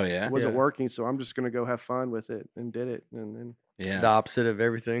approach. Oh yeah. It wasn't working, so I'm just going to go have fun with it, and did it. And the opposite of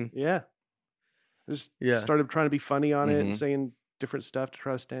everything. Yeah. Just started trying to be funny on it and saying different stuff to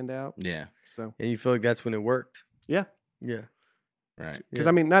try to stand out. Yeah. So. And you feel like that's when it worked. Yeah. Yeah. Right. Because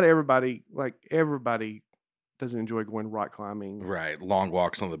I mean, not everybody doesn't enjoy going rock climbing. Right. Long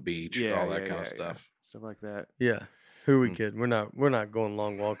walks on the beach, all that kind of stuff. Stuff like that. Yeah. Who are we kidding? We're not going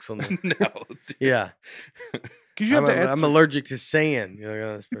long walks on the No. Yeah. Because you have I'm allergic to sand.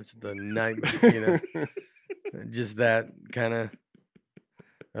 This person's a nightmare, Just that kind of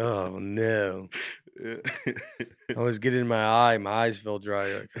oh no. I always get it in my eye. My eyes feel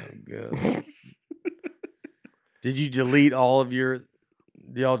dry. Like, oh god. Did you delete all of your?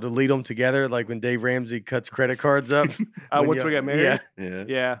 Do y'all delete them together? Like when Dave Ramsey cuts credit cards up? Once we got married?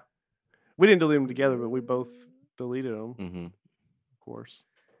 Yeah. We didn't delete them together, but we both deleted them. Mm-hmm. Of course.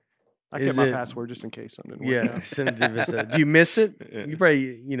 I kept my password just in case something didn't work out. Send it to Vista. Do you miss it? You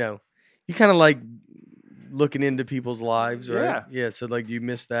probably, you kind of like looking into people's lives, right? Yeah. Yeah. So like, do you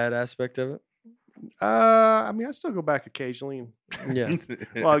miss that aspect of it? I mean, I still go back occasionally. Yeah.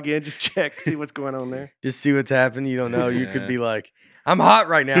 Well, again, just check, see what's going on there. Just see what's happening. You don't know. You could be like, I'm hot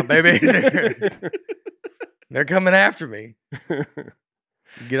right now, baby. They're coming after me.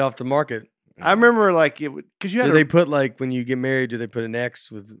 Get off the market. I remember like it because you had. Do they put like when you get married? Do they put an X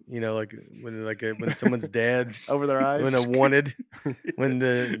with like when someone's dead over their eyes? When a wanted, when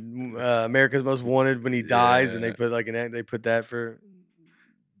the America's Most Wanted when he dies, and they put like they put that for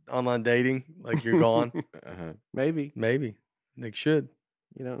online dating, like you're gone. Maybe they should.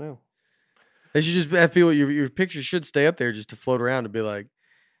 You don't know. They should just have people. Your picture should stay up there just to float around to be like,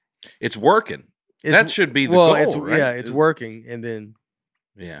 it's working. That should be the goal, right? Yeah, it's working, and then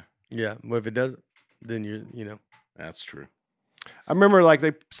yeah. What if it doesn't? Then you're. That's true. I remember like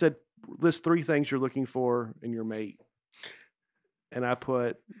they said, list 3 things you're looking for in your mate, and I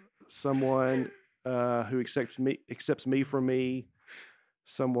put someone who accepts me for me,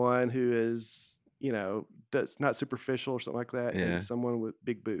 someone who is that's not superficial or something like that, and someone with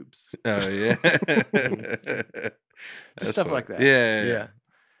big boobs. Oh yeah, just stuff like that. Yeah,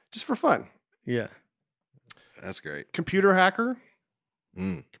 just for fun. Yeah, that's great. Computer hacker.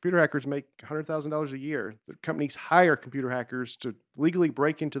 Computer hackers make $100,000 a year. The companies hire computer hackers to legally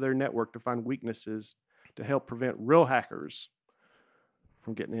break into their network to find weaknesses to help prevent real hackers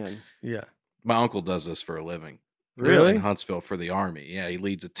from getting in. Yeah. My uncle does this for a living. Really? In Huntsville for the Army. Yeah, he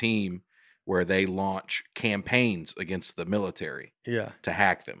leads a team where they launch campaigns against the military. Yeah. To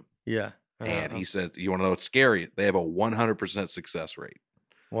hack them. Yeah. And he said, you want to know what's scary? They have a 100% success rate.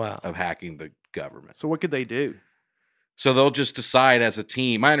 Wow. Of hacking the government. So what could they do? So they'll just decide as a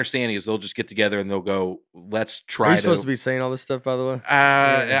team. My understanding is they'll just get together and they'll go, let's try Are you supposed to be saying all this stuff, by the way?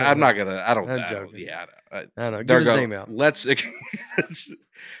 I'm not going to. I don't know. Yeah. I don't know. Give his name out.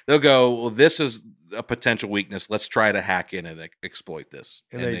 They'll go, well, this is a potential weakness. Let's try to hack in and exploit this.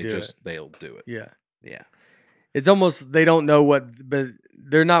 And they'll do it. Yeah. Yeah. It's almost, they don't know but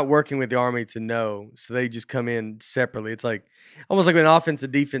they're not working with the Army to know. So they just come in separately. It's like almost like when offense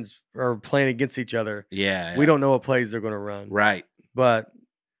and defense are playing against each other. Yeah. We don't know what plays they're going to run. Right. But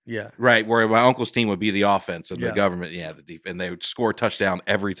yeah. Right. Where my uncle's team would be the offense and the government, the defense, and they would score a touchdown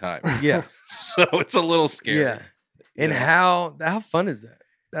every time. Yeah. So it's a little scary. Yeah. And how fun is that?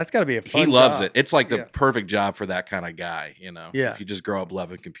 That's got to be a fun He loves job. it. It's like the perfect job for that kind of guy, Yeah. If you just grow up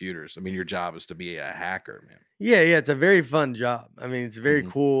loving computers. I mean, your job is to be a hacker, man. Yeah, it's a very fun job. I mean, it's very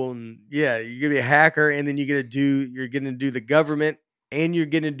cool, and you're gonna be a hacker, and then you're gonna do the government, and you're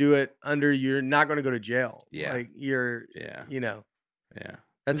gonna do it you're not gonna go to jail. Yeah, like yeah.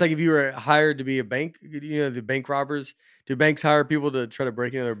 That's like if you were hired to be a bank. The bank robbers. Do banks hire people to try to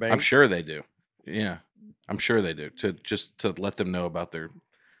break into their bank? I'm sure they do. Yeah, I'm sure they do to let them know about their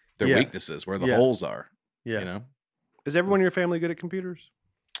weaknesses, where the holes are. Yeah, Is everyone in your family good at computers?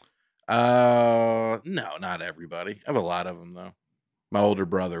 No, not everybody. I have a lot of them though. My older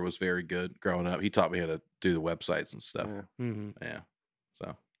brother was very good growing up. He taught me how to do the websites and stuff. Yeah. Yeah.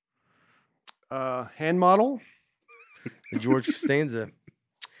 So, hand model. George Costanza.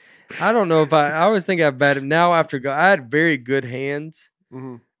 I don't know if I always think I've bad. Now I had very good hands,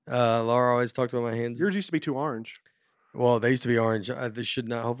 Laura always talked about my hands. Yours used to be too orange. Well, they used to be orange. They should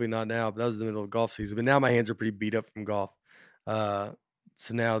not, hopefully not now, but that was the middle of golf season. But now my hands are pretty beat up from golf. So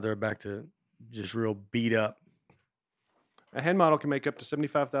now they're back to just real beat up. A hand model can make up to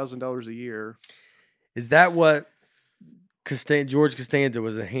 $75,000 a year. Is that what George Costanza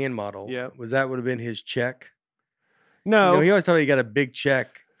was, a hand model? Yeah. Was that would have been his check? No. He always thought he got a big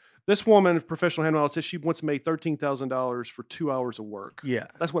check. This woman, professional hand model, says she once made $13,000 for 2 hours of work. Yeah.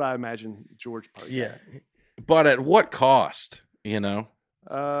 That's what I imagine George probably Yeah. But at what cost, got.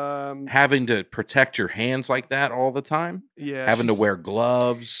 Having to protect your hands like that all the time? Yeah. Having to wear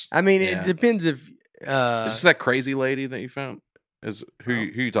gloves? I mean, Yeah. it depends if... Is this that crazy lady that you found? Who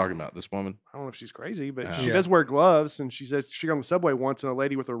you talking about? This woman? I don't know if she's crazy, but Oh. she Yeah. does wear gloves. And she says she got on the subway once and a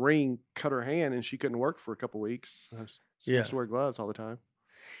lady with a ring cut her hand and she couldn't work for a couple weeks. So she has to wear gloves all the time.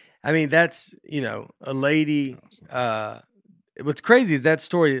 I mean, that's, a lady... what's crazy is that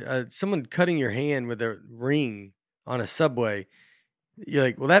story, someone cutting your hand with a ring on a subway. You're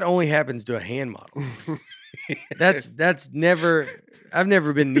like, well, that only happens to a hand model. That's never... I've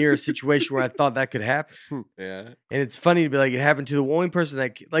never been near a situation where I thought that could happen. Yeah. And it's funny to be like, it happened to the only person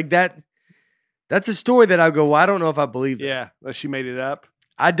that, like that. That's a story that I go, well, I don't know if I believe it. Yeah. She made it up.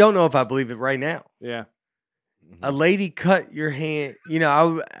 I don't know if I believe it right now. Yeah. A lady cut your hand.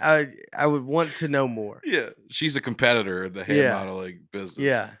 I would want to know more. Yeah. She's a competitor in the hand modeling business.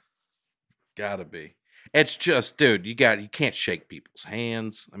 Yeah. Gotta be. It's just, dude, you can't shake people's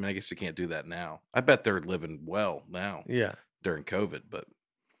hands. I mean, I guess you can't do that now. I bet they're living well now. Yeah. During COVID, but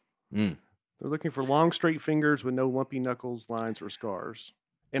They're looking for long, straight fingers with no lumpy knuckles, lines, or scars,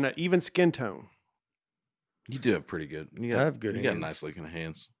 and an even skin tone. you do have pretty good. I have good You got hands. nice looking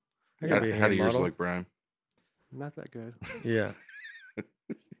hands. I gotta be a How hand do yours model. look, Brian? Not that good. Yeah.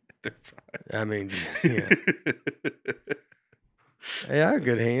 They're fine. I mean, yeah. Hey, I have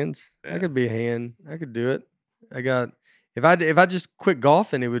good hands. Yeah. I could be a hand. I could do it. If I just quit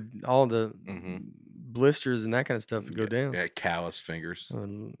golfing, it would all the blisters and that kind of stuff would go down. Yeah, callous fingers. I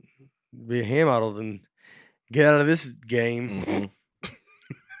would be a hand model and get out of this game. Mhm.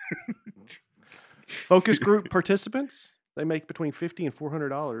 Focus group participants, they make between $50 and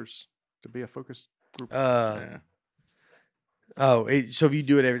 $400 to be a focus group. Yeah. So if you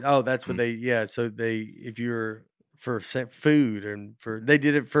do it that's what so if you're for food and they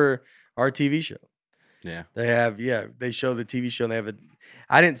did it for our TV show. Yeah. They show the TV show and they have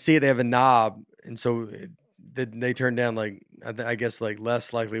I didn't see it, they have a knob, and so they turn down like I guess like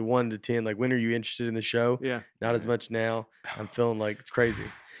less likely 1 to 10, like when are you interested in the show? Yeah. Not as much now. I'm feeling like it's crazy.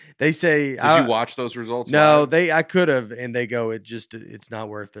 They say Did you watch those results? No, live? I could have, and they go, it's not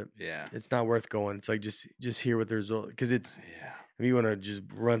worth it. Yeah. It's not worth going. It's like just hear what the result, because it's Yeah. if you want to just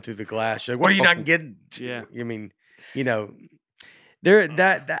run through the glass, you're like, what are you not getting? Yeah. I mean, I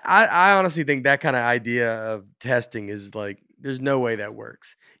honestly think that kind of idea of testing is like, there's no way that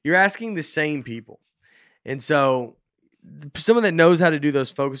works. You're asking the same people, and so someone that knows how to do those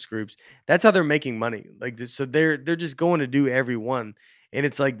focus groups, that's how they're making money. Like, so they're just going to do every one. And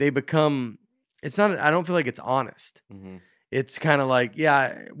it's like they become, it's not, I don't feel like it's honest. Mm-hmm. It's kind of like,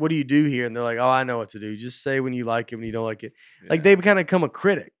 what do you do here? And they're like, oh, I know what to do. Just say when you like it, when you don't like it. Yeah. Like they kind of become a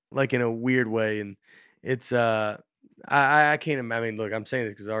critic, like in a weird way. And it's, I can't imagine. I mean, look, I'm saying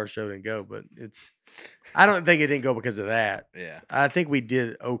this because our show didn't go, but I don't think it didn't go because of that. Yeah. I think we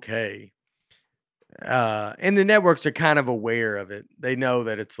did okay. And the networks are kind of aware of it. They know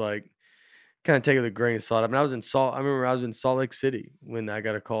that it's like, kind of take it with a grain of salt. I mean, I remember I was in Salt Lake City when I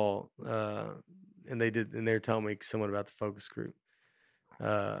got a call, and they're telling me someone about the focus group.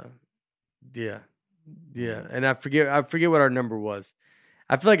 Yeah. And I forget what our number was.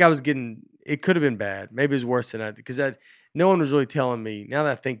 I feel like it could have been bad. Maybe it was worse than because no one was really telling me. Now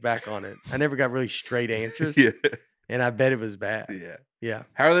that I think back on it, I never got really straight answers. Yeah. And I bet it was bad. Yeah. Yeah.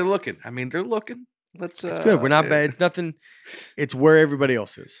 How are they looking? I mean, they're looking. It's good. We're not bad. It's nothing. It's where everybody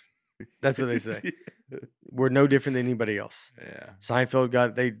else is. That's what they say. We're no different than anybody else. Yeah. Seinfeld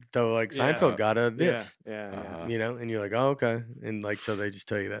got Seinfeld got a this. Yeah. And you're like, oh, okay. And like, so they just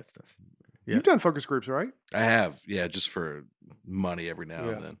tell you that stuff. Yeah. You've done focus groups, right? I have. Yeah. Just for money every now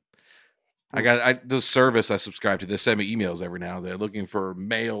Yeah. and then. The service I subscribe to, they send me emails every now and then looking for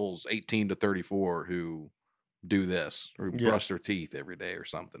males 18 to 34 who do this or brush their teeth every day or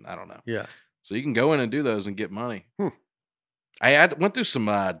something. I don't know. Yeah. So you can go in and do those and get money. I went through some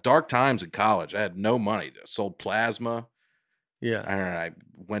dark times in college. I had no money. I sold plasma. Yeah. I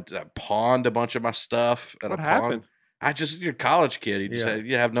pawned a bunch of my stuff at What a happened? pawn. You're a college kid. Yeah.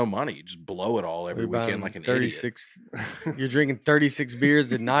 You have no money. You just blow it all every We're buying weekend like an 36. You're drinking 36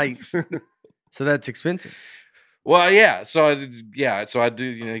 beers at night. So that's expensive. Well, yeah. So I do.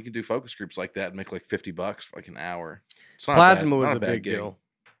 You can do focus groups like that and make like $50 for like an hour. It's not Plasma bad, was not a bad big gig. deal.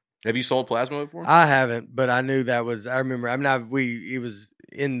 Have you sold plasma before? I haven't, but I knew that was. I remember. I mean, it was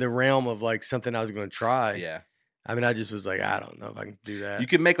in the realm of like something I was going to try. Yeah. I mean, I just was like, I don't know if I can do that. You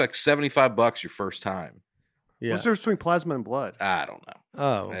can make like $75 your first time. Yeah. What's the difference between plasma and blood? I don't know.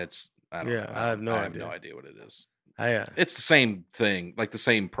 Oh. I don't know. I have no I have idea. no idea what it is. Yeah. It's the same thing, like the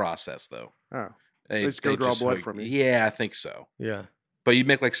same process though. Oh. They just go draw blood from you. Yeah, I think so. Yeah. But you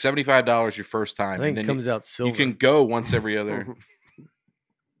make like $75 your first time. I think and then it comes out silver. You can go once every other.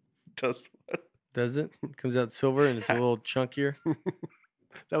 Does it? It comes out silver and it's a little chunkier.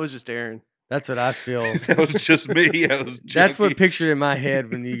 That was just Aaron. That's what I feel. That was just me. That's what pictured in my head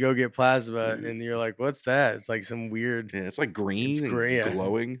when you go get plasma and you're like, what's that? It's like some weird. Yeah, it's like green, It's gray, and yeah.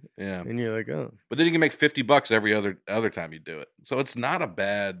 glowing. Yeah. And you're like, oh. But then you can make $50 every other time you do it. So it's not a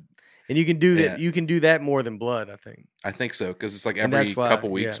bad. And you can do that. Yeah. You can do that more than blood, I think. I think so because it's like And every that's why- couple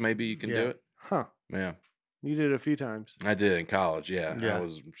weeks yeah. maybe you can Yeah. do it. Huh. Yeah. You did it a few times. I did in college. Yeah. Yeah. I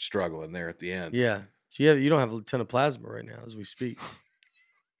was struggling there at the end. Yeah. So you don't have a ton of plasma right now as we speak.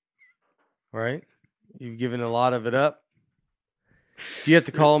 Right? You've given a lot of it up. Do you have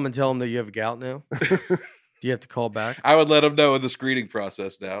to call them and tell them that you have gout now? Do you have to call back? I would let them know in the screening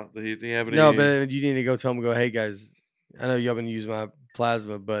process now. Do you have any? No, but you need to go tell them, hey, guys, I know y'all been using my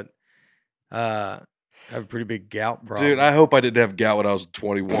plasma, but I have a pretty big gout problem. Dude, I hope I didn't have gout when I was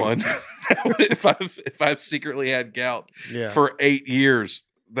 21. if I've secretly had gout yeah. for 8 years,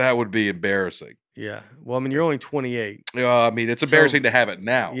 that would be embarrassing. Yeah. Well, I mean, you're only 28. I mean, it's embarrassing to have it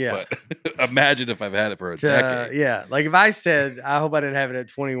now. Yeah. But imagine if I've had it for a decade. Yeah. Like if I said, I hope I didn't have it at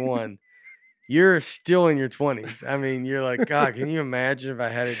 21, you're still in your 20s. I mean, you're like, God, can you imagine if I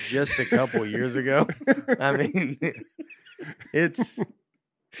had it just a couple years ago? I mean, there's.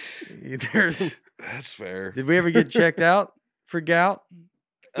 That's fair. Did we ever get checked out for gout?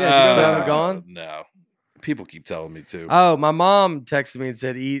 Yeah, you haven't gone? No. People keep telling me to. Oh, my mom texted me and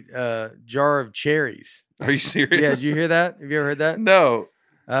said, eat a jar of cherries. Are you serious? Yeah, did you hear that? Have you ever heard that? No.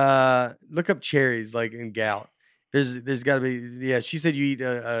 Look up cherries like in gout. There's got to be. Yeah, she said you eat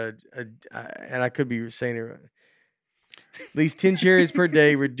and I could be saying it right. At least 10 cherries per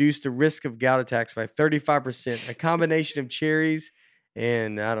day reduce the risk of gout attacks by 35%. A combination of cherries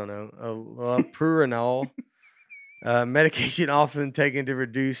and I don't know, Proranol, medication often taken to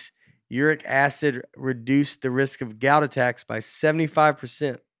reduce uric acid, reduce the risk of gout attacks by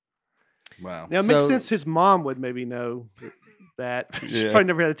 75%. Wow. Now it makes sense his mom would maybe know that. She probably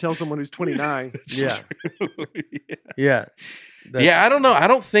never had to tell someone who's 29. Yeah. Yeah. Yeah. I don't know. I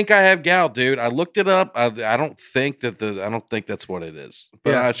don't think I have gout, dude. I looked it up. I don't think that's what it is.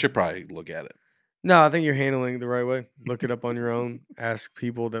 But Yeah. I should probably look at it. No, I think you're handling it the right way. Look it up on your own. Ask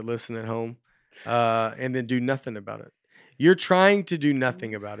people that listen at home, and then do nothing about it. You're trying to do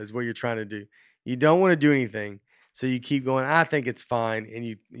nothing about it is what you're trying to do. You don't want to do anything, so you keep going, I think it's fine, and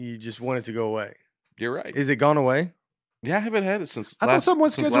you just want it to go away. You're right. Is it gone away? Yeah, I haven't had it since I thought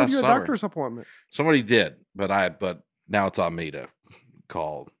someone since scheduled last you a summer. doctor's appointment. Somebody did, but now it's on me to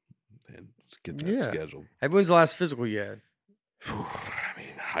call and get that Yeah. scheduled. Hey, when's the last physical you had? I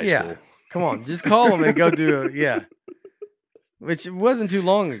mean, high Yeah. school. Come on, just call them and go do it. Yeah. Which wasn't too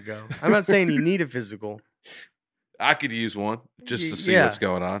long ago. I'm not saying you need a physical. I could use one just to see Yeah. what's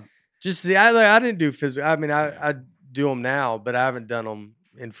going on. Just see, I didn't do physical. I mean, I do them now, but I haven't done them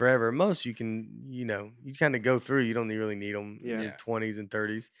in forever. Most you can, you kind of go through. You don't really need them in Yeah. your 20s and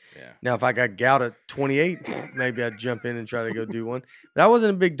 30s. Yeah. Now, if I got gout at 28, maybe I'd jump in and try to go do one. But I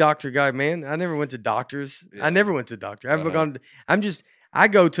wasn't a big doctor guy, man. I never went to doctors. Yeah. I never went to doctor. I haven't Uh-huh. gone. I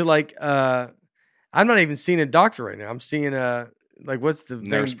go to like. I'm not even seeing a doctor right now. I'm seeing what's the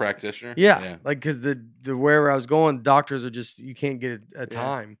Nurse thing? practitioner. Yeah, like because the wherever I was going, doctors are just you can't get a Yeah.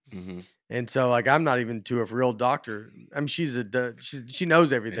 time. Mm-hmm. And so, like, I'm not even to a real doctor. I mean, she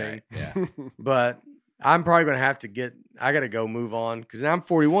knows everything, Yeah. but I'm probably gonna have to I gotta go move on because now I'm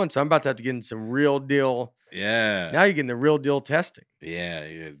 41, so I'm about to have to get in some real deal. Yeah. Now you're getting the real deal testing. Yeah.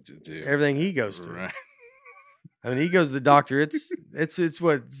 You do. Everything he goes through. Right. I mean, he goes to the doctor. It's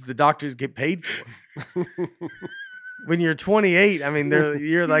what the doctors get paid for. When you're 28, I mean,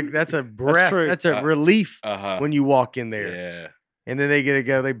 you're like that's a breath. true. That's a relief Uh-huh. when you walk in there. Yeah. And then they get to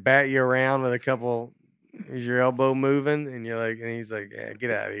go. They bat you around with a couple. Is your elbow moving? And you're like, and he's like, yeah,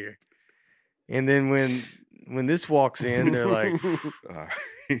 get out of here. And then when this walks in, they're like,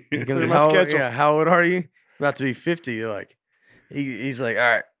 he comes, Clear my schedule. how old are you? About to be 50. You're like, he's like,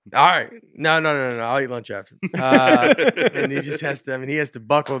 all right, no, I'll eat lunch after. And he just has to. I mean, he has to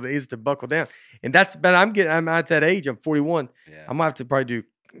buckle down. And but I'm at that age. I'm 41. Yeah. I'm gonna have to probably do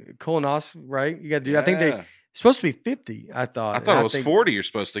colonoscopy, right? You got to do. I think It's supposed to be 50, I thought. I thought it was 40 you're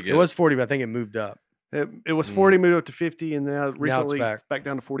supposed to get. It was 40, but I think it moved up. It was 40, moved up to 50, and now recently back. it's back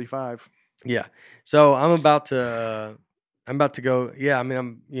down to 45. Yeah. So I'm about to go. Yeah. I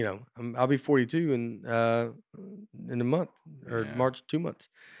mean, I'll be 42 in a month or March, 2 months.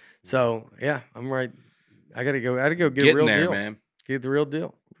 So yeah, I'm right. I gotta go get a real there, deal, man. Get the real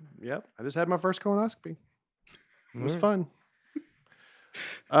deal. Yep. I just had my first colonoscopy. It was All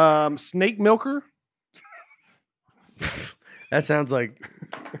fun. Snake milker. That sounds like.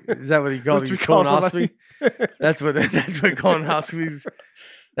 Is that what he called What it? you call Colonoscopy. somebody? That's what colonoscopies.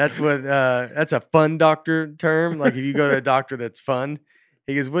 That's a fun doctor term. Like if you go to a doctor that's fun,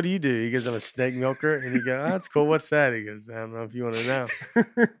 he goes, "What do you do?" He goes, "I'm a snake milker." And you go, "Oh, that's cool. What's that?" He goes, "I don't know if you want to know."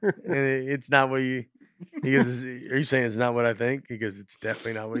 And it's not what you. He goes, "Are you saying it's not what I think?" He goes, "It's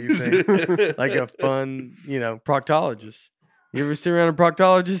definitely not what you think." Like a fun, proctologist. You ever sit around a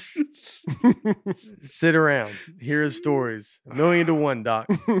proctologist? Sit around, hear his stories. 1,000,000 to 1, doc.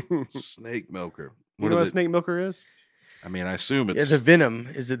 Snake milker. You know what a snake milker is? I mean, I assume Yeah, it's the venom.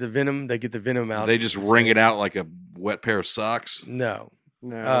 Is it the venom? They get the venom out. they just wring it out like a wet pair of socks. No.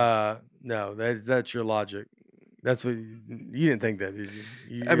 No. No, that's your logic. That's what you didn't think that, did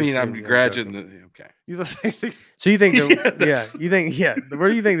you? I mean, I'm graduating. Okay. You don't think these- So you think, Yes. where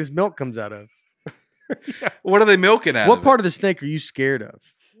do you think this milk comes out of? What are they milking out? What part of the snake are you scared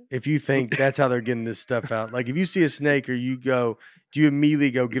of? If you think that's how they're getting this stuff out, like if you see a snake, or do you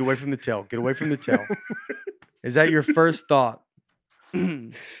immediately go, "Get away from the tail, get away from the tail"? Is that your first thought?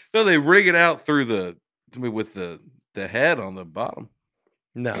 No, they wring it out through with the head on the bottom.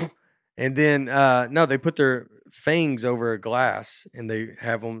 No. And then no, they put their fangs over a glass, and they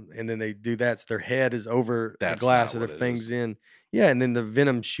have them, and then they do that, so their head is over the That's glass not with their what it fangs is. in. Yeah, and then the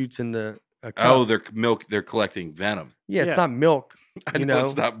venom shoots in a cup. Oh, they're collecting venom. Yeah, it's Yeah. not milk. I know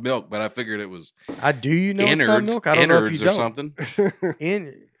it's not milk, but I figured it was I do. You know, innards, it's not milk. I don't know if you or don't. something.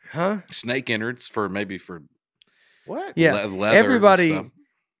 Huh? Snake innards for What? Yeah. leather. and Everybody. stuff.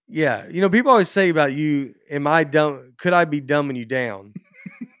 Yeah, people always say about you, "Am I dumb? Could I be dumbing you down?"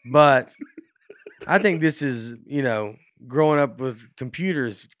 But I think this is, growing up with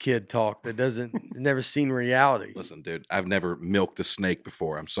computers kid talk that never seen reality. Listen, dude, I've never milked a snake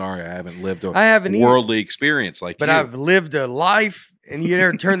before. I'm sorry, I haven't lived a I haven't either. worldly experience like But you. I've lived a life, and you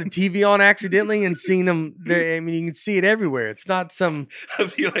ever turn the TV on accidentally and seen them there. I mean, you can see it everywhere. It's not some, I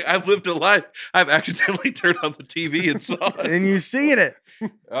feel like I've lived a life. I've accidentally turned on the TV and saw it. and you see it.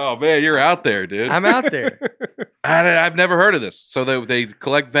 Oh man, you're out there, dude. I'm out there. I've never heard of this. So they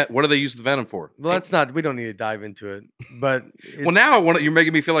collect what do they use the venom for? Well, that's not. We don't need to dive into it. But Well, now you're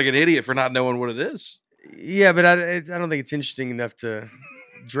making me feel like an idiot for not knowing what it is. yeah, but I don't think it's interesting enough to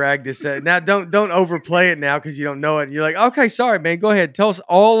drag this out. Now. Don't overplay it now because you don't know it. You're like, okay, sorry, man. Go ahead, tell us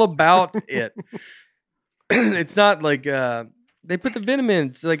all about it. It's not like they put the venom in.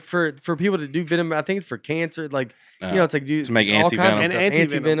 It's like for people to do venom. I think it's for cancer. Like it's like to make all kinds of anti-venom. And stuff. anti-venom.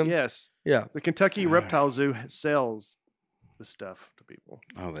 Anti-venom. Yes. Yeah. The Kentucky Reptile Zoo sells the stuff to people.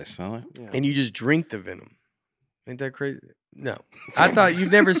 Oh, they sell it. Yeah. And you just drink the venom. Ain't that crazy? No. I thought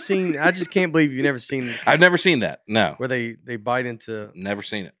you've never seen. I just can't believe you've never seen I've never seen that. No, where they bite into. never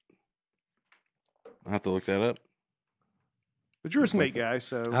seen it. I'll have to look that up. But you're a snake guy,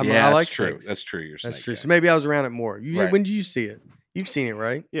 so I'm- Yeah, I like that's true. snakes. That's true. You're a That's snake true. guy. So maybe I was around it more. Right. When did you see it? You've seen it,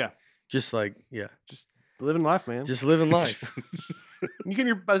 right? Yeah. Just like just living life, man. just living life.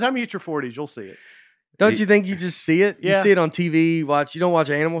 By the time you hit your 40s, you'll see it. Don't you think you just see it? You Yeah. see it on TV. You don't watch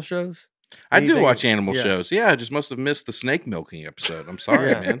animal shows. I do Anything- watch animal yeah. shows. Yeah, I just must have missed the snake milking episode. I'm sorry,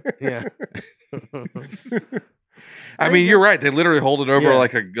 Yeah. man. Yeah. I mean, you're right. They literally hold it over Yeah.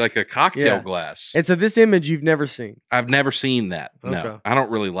 like a cocktail Yeah. glass. And so this image you've never seen. I've never seen that. No, Okay. I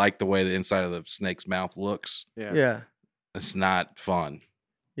don't really like the way the inside of the snake's mouth looks. Yeah. Yeah. It's not fun.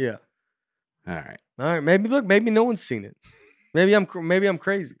 Yeah. All right. All right. Maybe no one's seen it. Maybe I'm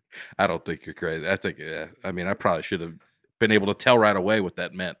crazy. I don't think you're crazy. I think, I mean, I probably should have been able to tell right away what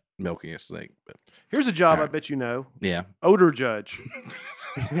that meant, milking a snake. But Here's a job I Alright. bet you know. yeah. Odor judge.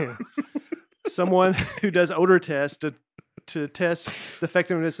 Someone who does odor tests to test the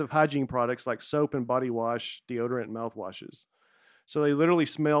effectiveness of hygiene products like soap and body wash, deodorant, and mouthwashes. So they literally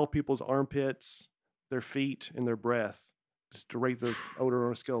smell people's armpits, their feet, and their breath just to rate the odor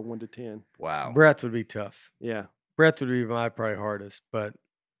on a scale of 1 to 10. Wow. Breath would be tough. Yeah. Breath would be my probably hardest, but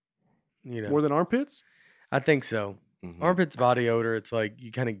More than armpits? I think so. Mhm. Armpits, body odor. It's like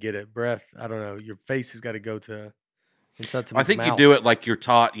you kind of get it. Breath. I don't know. Your face has got to go to inside I someone's think mouth. you do it like you're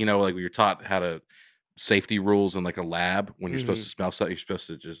taught, like you're taught how to safety rules in like a lab when you're supposed to smell something. You're supposed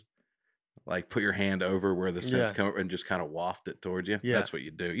to just like put your hand over where the scents Yeah. come and just kind of waft it towards you. Yeah. That's what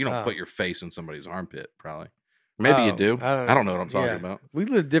you do. You don't Oh. put your face in somebody's armpit, probably. Maybe you do. I don't know what I'm talking about. We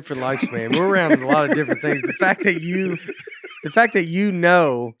live different lives, man. We're around a lot of different things. The fact that you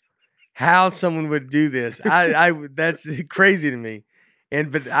know how someone would do this, that's crazy to me.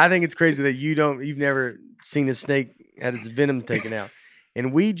 But I think it's crazy that you've never seen a snake had its venom taken out.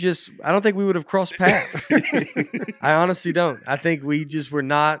 And I don't think we would have crossed paths. I honestly don't. I think we were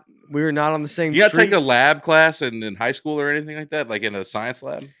not on the same. You got to take a lab class in high school or anything like that, like in a science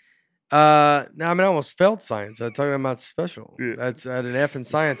lab. No, I mean I almost failed science. I was talking about special. Yeah. I had an F in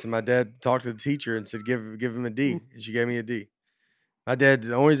science, and my dad talked to the teacher and said, "Give him a D," and she gave me a D. My dad.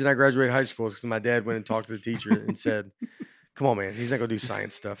 The only reason I graduated high school is because my dad went and talked to the teacher and said, "Come on, man, he's not gonna do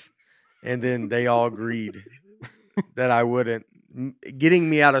science stuff." And then they all agreed that I wouldn't. Getting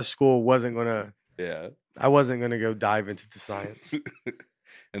me out of school wasn't gonna. Yeah. I wasn't gonna go dive into the science.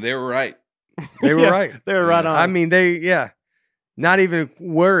 And they were right. They were right. They were right on. I mean, not even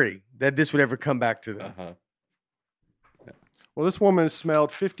worry that this would ever come back to them. Uh-huh. Well, this woman has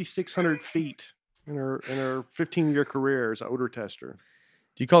smelled 5,600 feet in her 15-year career as an odor tester.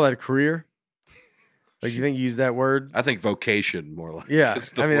 Do you call that a career? Like, you think you use that word? I think vocation more like. Yeah.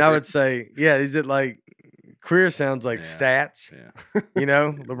 I mean, word. I would say, yeah. Is it like career sounds like stats? Yeah. You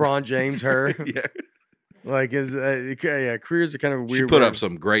know, LeBron James, her. Yeah. Like, careers are kind of a weird. She put up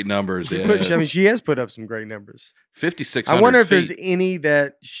some great numbers. I mean, she has put up some great numbers. 5,600. I wonder if there's any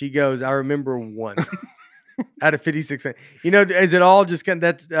that she goes, I remember one out of 5,600. You know, is it all just kind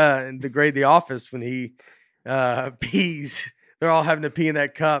of that's The Office when he pees? They're all having to pee in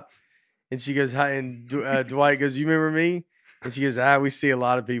that cup, and she goes, "Hi," and Dwight goes, "You remember me?" And she goes, we see a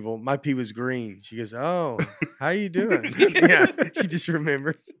lot of people. My pee was green. She goes, "Oh, how you doing?" Yeah, she just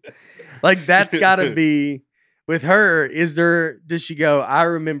remembers. Like, that's got to be, with her, does she go, I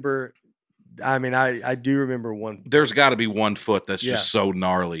remember, I mean, I do remember one. There's got to be one foot that's just so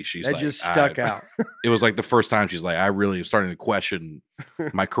gnarly. She's that like, just stuck out. It was like the first time she's like, I really am starting to question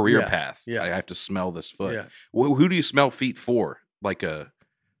my career path. Yeah. I have to smell this foot. Yeah. Who do you smell feet for? Like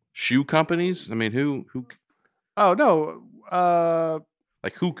shoe companies? I mean, who? Oh, no.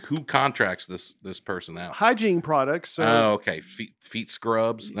 Like who contracts this person out? Hygiene products. Okay. Feet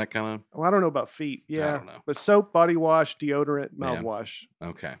scrubs, that kind of. Well, I don't know about feet. Yeah. I don't know. But soap, body wash, deodorant, mouthwash. Yeah.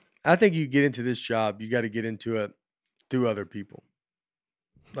 Okay. I think you get into this job, you got to get into it through other people.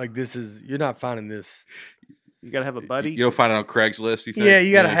 Like, you're not finding this. You got to have a buddy. You don't find it on Craigslist, you think? Yeah,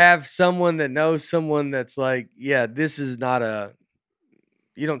 you got to have someone that knows someone that's like, yeah, this is not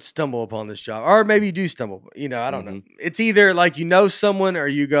you don't stumble upon this job. Or maybe you do stumble. You know, I don't know. It's either like you know someone or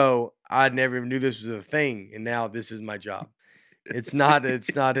you go, I never even knew this was a thing, and now this is my job. It's not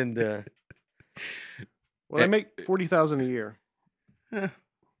in the... Well, they make $40,000 a year.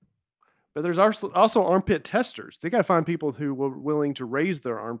 But there's also armpit testers. They got to find people who were willing to raise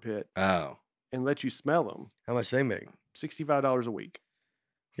their armpit and let you smell them. How much they make? $65 a week.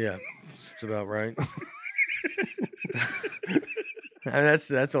 Yeah, that's about right. That's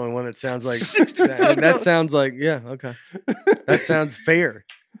the only one that sounds like that sounds like okay. That sounds fair.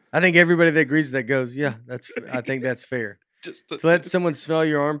 I think everybody that agrees with that goes, yeah, I think that's fair. Just to let someone smell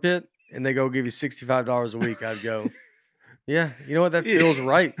your armpit and they go give you $65 a week, I'd go, yeah, you know what, that feels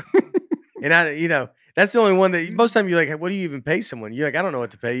right. And that's the only one that most time you're like, what do you even pay someone? You're like, I don't know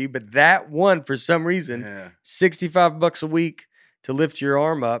what to pay you, but that one for some reason, $65 a week to lift your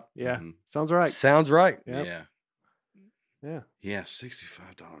arm up. Yeah, sounds right. Sounds right. Yep. Yeah. Yeah, $65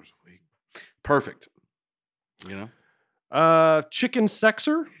 a week. Perfect. You know? Chicken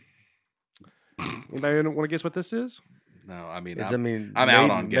sexer. Anybody want to guess what this is? No, I mean, I'm out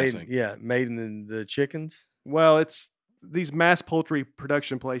on guessing. Made in the chickens. Well, it's these mass poultry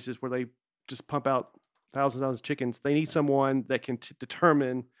production places where they just pump out thousands of chickens. They need someone that can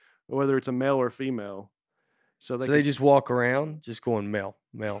determine whether it's a male or female. So they just walk around just going male,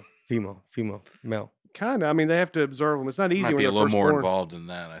 female, male. Kind of. I mean, they have to observe them. It's not easy. Might when be a little more born. involved in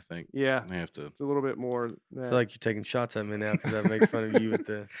that, I think. Yeah, they have to. It's a little bit more. I feel like you're taking shots at me now because I make fun of you with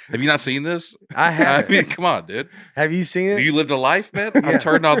the. Have you not seen this? I have. I mean, come on, dude. Have you seen it? Have you lived a life, man? I'm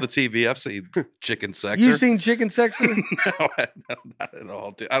turned on the TV. I've seen Chicken Sexer. You've seen Chicken Sexer? No, not at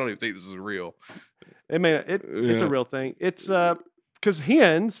all. Dude. I don't even think this is real. It's a real thing. It's because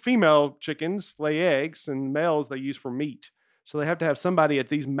female chickens lay eggs, and males they use for meat. So they have to have somebody at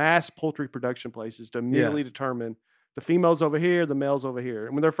these mass poultry production places to immediately determine the female's over here, the male's over here.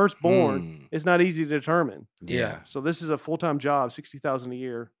 And when they're first born, it's not easy to determine. Yeah. So this is a full-time job, $60,000 a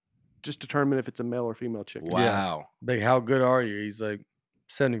year, just determine if it's a male or female chicken. Wow. Big, how good are you? He's like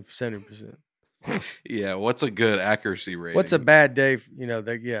 70%. Yeah. What's a good accuracy rate? What's a bad day? If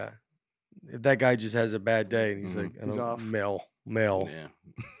that guy just has a bad day and he's like, he's off. Male, Yeah.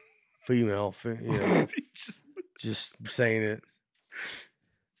 female, just saying it.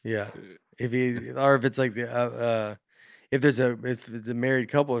 Yeah. If it's like the if it's a married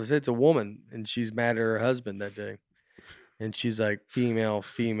couple, if it's a woman and she's mad at her husband that day, and she's like female,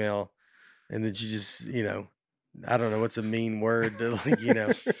 and then she just I don't know what's a mean word to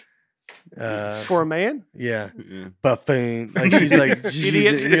For a man? Yeah. Buffoon. Like she's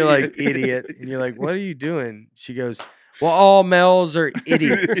Idiot. and you're like idiot, and you're like, what are you doing? She goes, well, all males are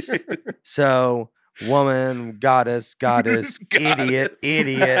idiots. So woman, goddess, idiot,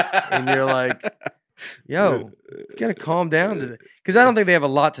 and you're like, yo, you gotta calm down today, because I don't think they have a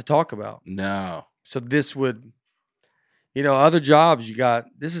lot to talk about. No. So this would, other jobs you got.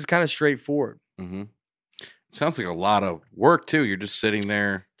 This is kind of straightforward. Mm-hmm. It sounds like a lot of work too. You're just sitting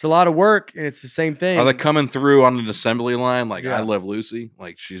there. It's a lot of work, and it's the same thing. Are they coming through on an assembly line like Yeah. I Love Lucy?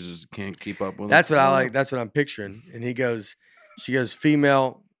 Like she just can't keep up with That's it? what I like. That's what I'm picturing. And she goes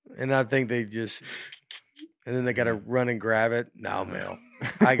female, and I think they just, and then they got to run and grab it. No, male.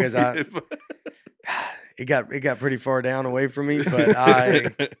 I guess it got pretty far down away from me, but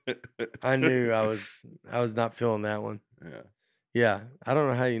I knew I was not feeling that one. Yeah. Yeah, I don't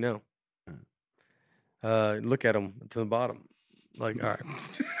know how you know. Look at him to the bottom. Like, all right.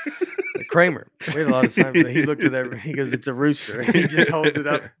 Kramer. We had a lot of time. He looked at that. He goes, it's a rooster. And he just holds it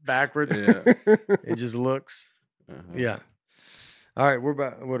up backwards. Yeah. And just looks. Uh-huh. Yeah. All right. We're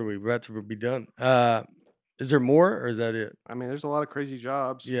about to be done. Is there more, or is that it? I mean, there's a lot of crazy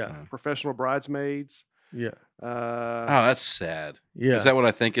jobs. Yeah. Professional bridesmaids. Yeah. Oh, that's sad. Yeah. Is that what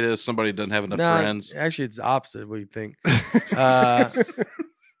I think it is? Somebody doesn't have enough No, friends? Actually, it's the opposite of what you think.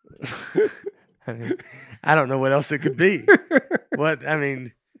 I don't know what else it could be. What I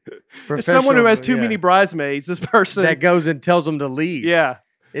mean, As someone who has professional- too yeah. many bridesmaids, this person. that goes and tells them to leave. Yeah.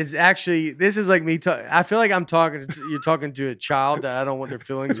 It's actually, this is like me. I feel like you're talking to a child that I don't want their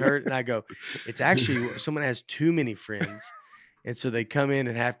feelings hurt. And I go, it's actually someone has too many friends. And so they come in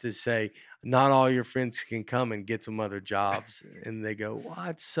and have to say, not all your friends can come and get some other jobs. And they go, well,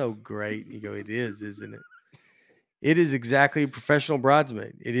 that's so great. And you go, it is, isn't it? It is exactly a professional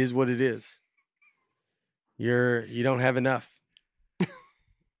bridesmaid. It is what it is. You don't have enough.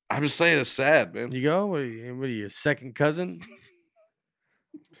 I'm just saying it's sad, man. You go, what are you, second cousin?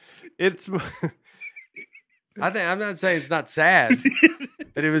 It's I'm not saying it's not sad,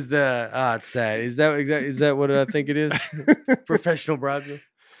 but it was it's sad. Is that what I think it is? Professional bridesmaid.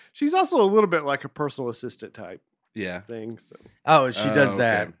 she's also a little bit like a personal assistant type Yeah. thing. So Oh, she does okay.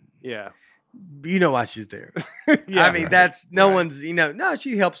 that. yeah. You know why she's there. Yeah. I mean, that's no Right. one's. No,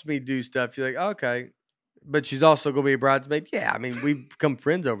 she helps me do stuff. You're like, okay, but she's also gonna be a bridesmaid. Yeah, I mean, we've become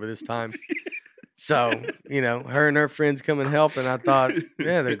friends over this time. So her and her friends come and help, and I thought,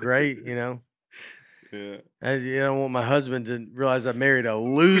 yeah, they're great. Yeah. I don't want my husband to realize I married a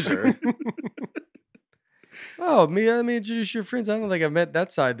loser. Oh, let me introduce your friends. I don't think I've met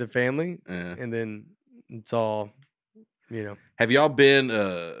that side of the family. Yeah. And then it's all, Have y'all been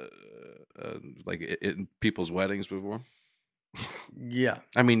like in people's weddings before? yeah,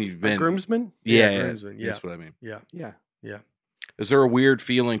 I mean, you've A been groomsman? Yeah, groomsman, yeah. That's what I mean. yeah. Yeah. Is there a weird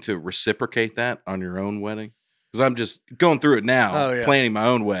feeling to reciprocate that on your own wedding? Because I'm just going through it now, Oh, yeah. planning my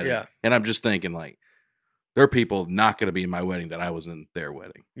own wedding, Yeah. and I'm just thinking like, there are people not going to be in my wedding that I was in their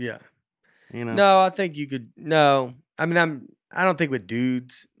wedding. Yeah. No. I think you could. No, I mean, I don't think with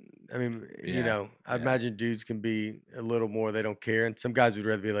dudes. I mean, Yeah, I yeah. imagine dudes can be a little more. They don't care, and some guys would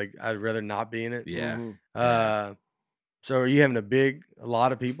rather be like, I'd rather not be in it. Yeah. Mhm. So are you having a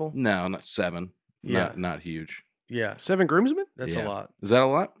lot of people? No, not 7. Yeah. Not huge. Yeah, 7 groomsmen? that's Yeah. a lot. Is that a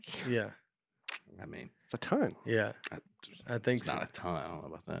lot? Yeah, I mean, It's a ton. yeah, I think it's so. not a ton. I don't know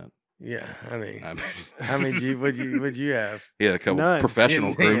about that. Yeah, I mean, I mean, how many would you have? he had a couple None. professional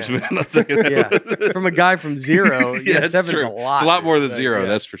Yeah. groomsmen. I'm thinking- Yeah, from a guy from 0. Yeah, that's 7's true. a lot. It's a lot more than but 0. Yeah,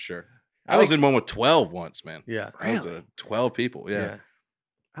 That's for sure. I I was think- in one with 12 once, man. yeah, I was at 12 people. Yeah.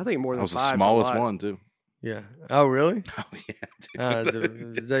 I think more I than was 5 the 's a smallest lot. one too. yeah. Oh, really? Oh yeah,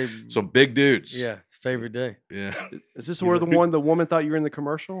 dude. Is that- Some big dudes. yeah, favorite day. Yeah. Is this where the woman thought you were in the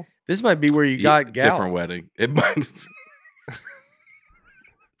commercial? This might be where you got gal. different wedding. It might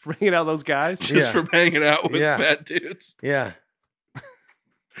For hanging out with those guys? just Yeah. from hanging out with Yeah. fat dudes. Yeah,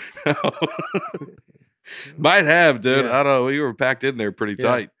 Might have, dude. Yeah. I don't know. You were packed in there pretty Yeah.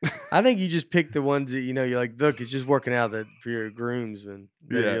 tight. I think you just pick the ones that you're like, look, it's just working out that for your grooms, and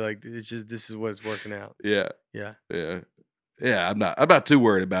that Yeah. you're like, it's just this is what it's working out. Yeah. Yeah, Yeah. Yeah. I'm not too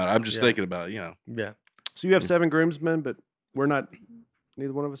worried about it. I'm just Yeah. thinking about, yeah. So you have 7 groomsmen, but we're not,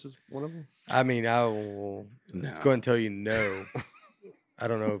 neither one of us is one of them? I mean, I will No. go ahead and tell you no. I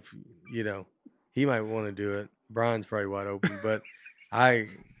don't know if he might want to do it. Brian's probably wide open, but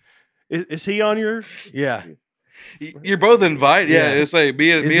Is he on your? yeah. You're both invited. Yeah, Yeah. it's like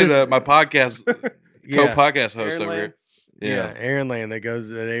me and my podcast Yeah. co-podcast host Aaron over Land. here. Yeah, Aaron Land that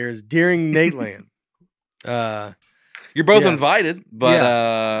airs during Nate Land. You're both Yeah. invited, but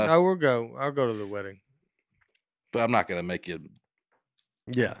I will go. I'll go to the wedding. but I'm not gonna make you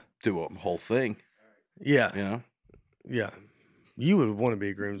Yeah, do a whole thing. yeah, You know. yeah. You would want to be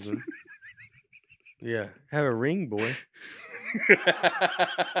a groomsman. Yeah, have a ring, boy.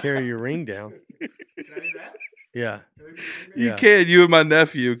 Carry your ring down. Can I do that? Yeah, You yeah. can. You and my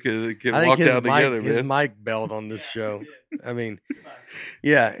nephew can I walk think down together, his man. mic belt on this show. I mean,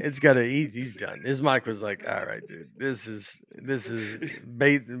 yeah, it's got to. He's done. His mic was like, all right, dude. This is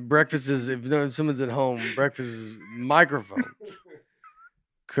breakfast is if someone's at home. Breakfast is microphone.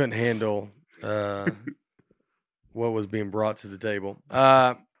 Couldn't handle what was being brought to the table.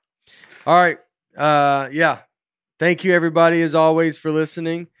 All right. Yeah. Thank you, everybody, as always, for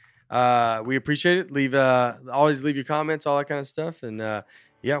listening. We appreciate it. Always leave your comments, all that kind of stuff. And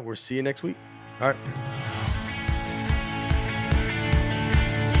yeah, we'll see you next week. All right.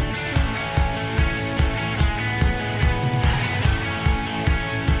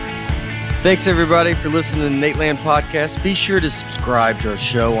 Thanks, everybody, for listening to the Nate Land Podcast. Be sure to subscribe to our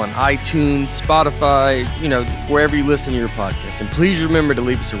show on iTunes, Spotify, wherever you listen to your podcast. And please remember to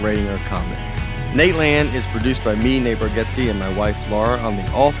leave us a rating or a comment. Nate Land is produced by me, Nate Bargatze, and my wife, Laura, on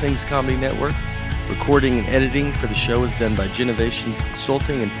the All Things Comedy Network. Recording and editing for the show is done by Genovations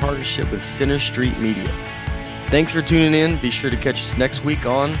Consulting in partnership with Center Street Media. Thanks for tuning in. Be sure to catch us next week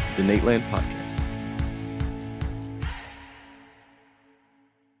on the Nate Land Podcast.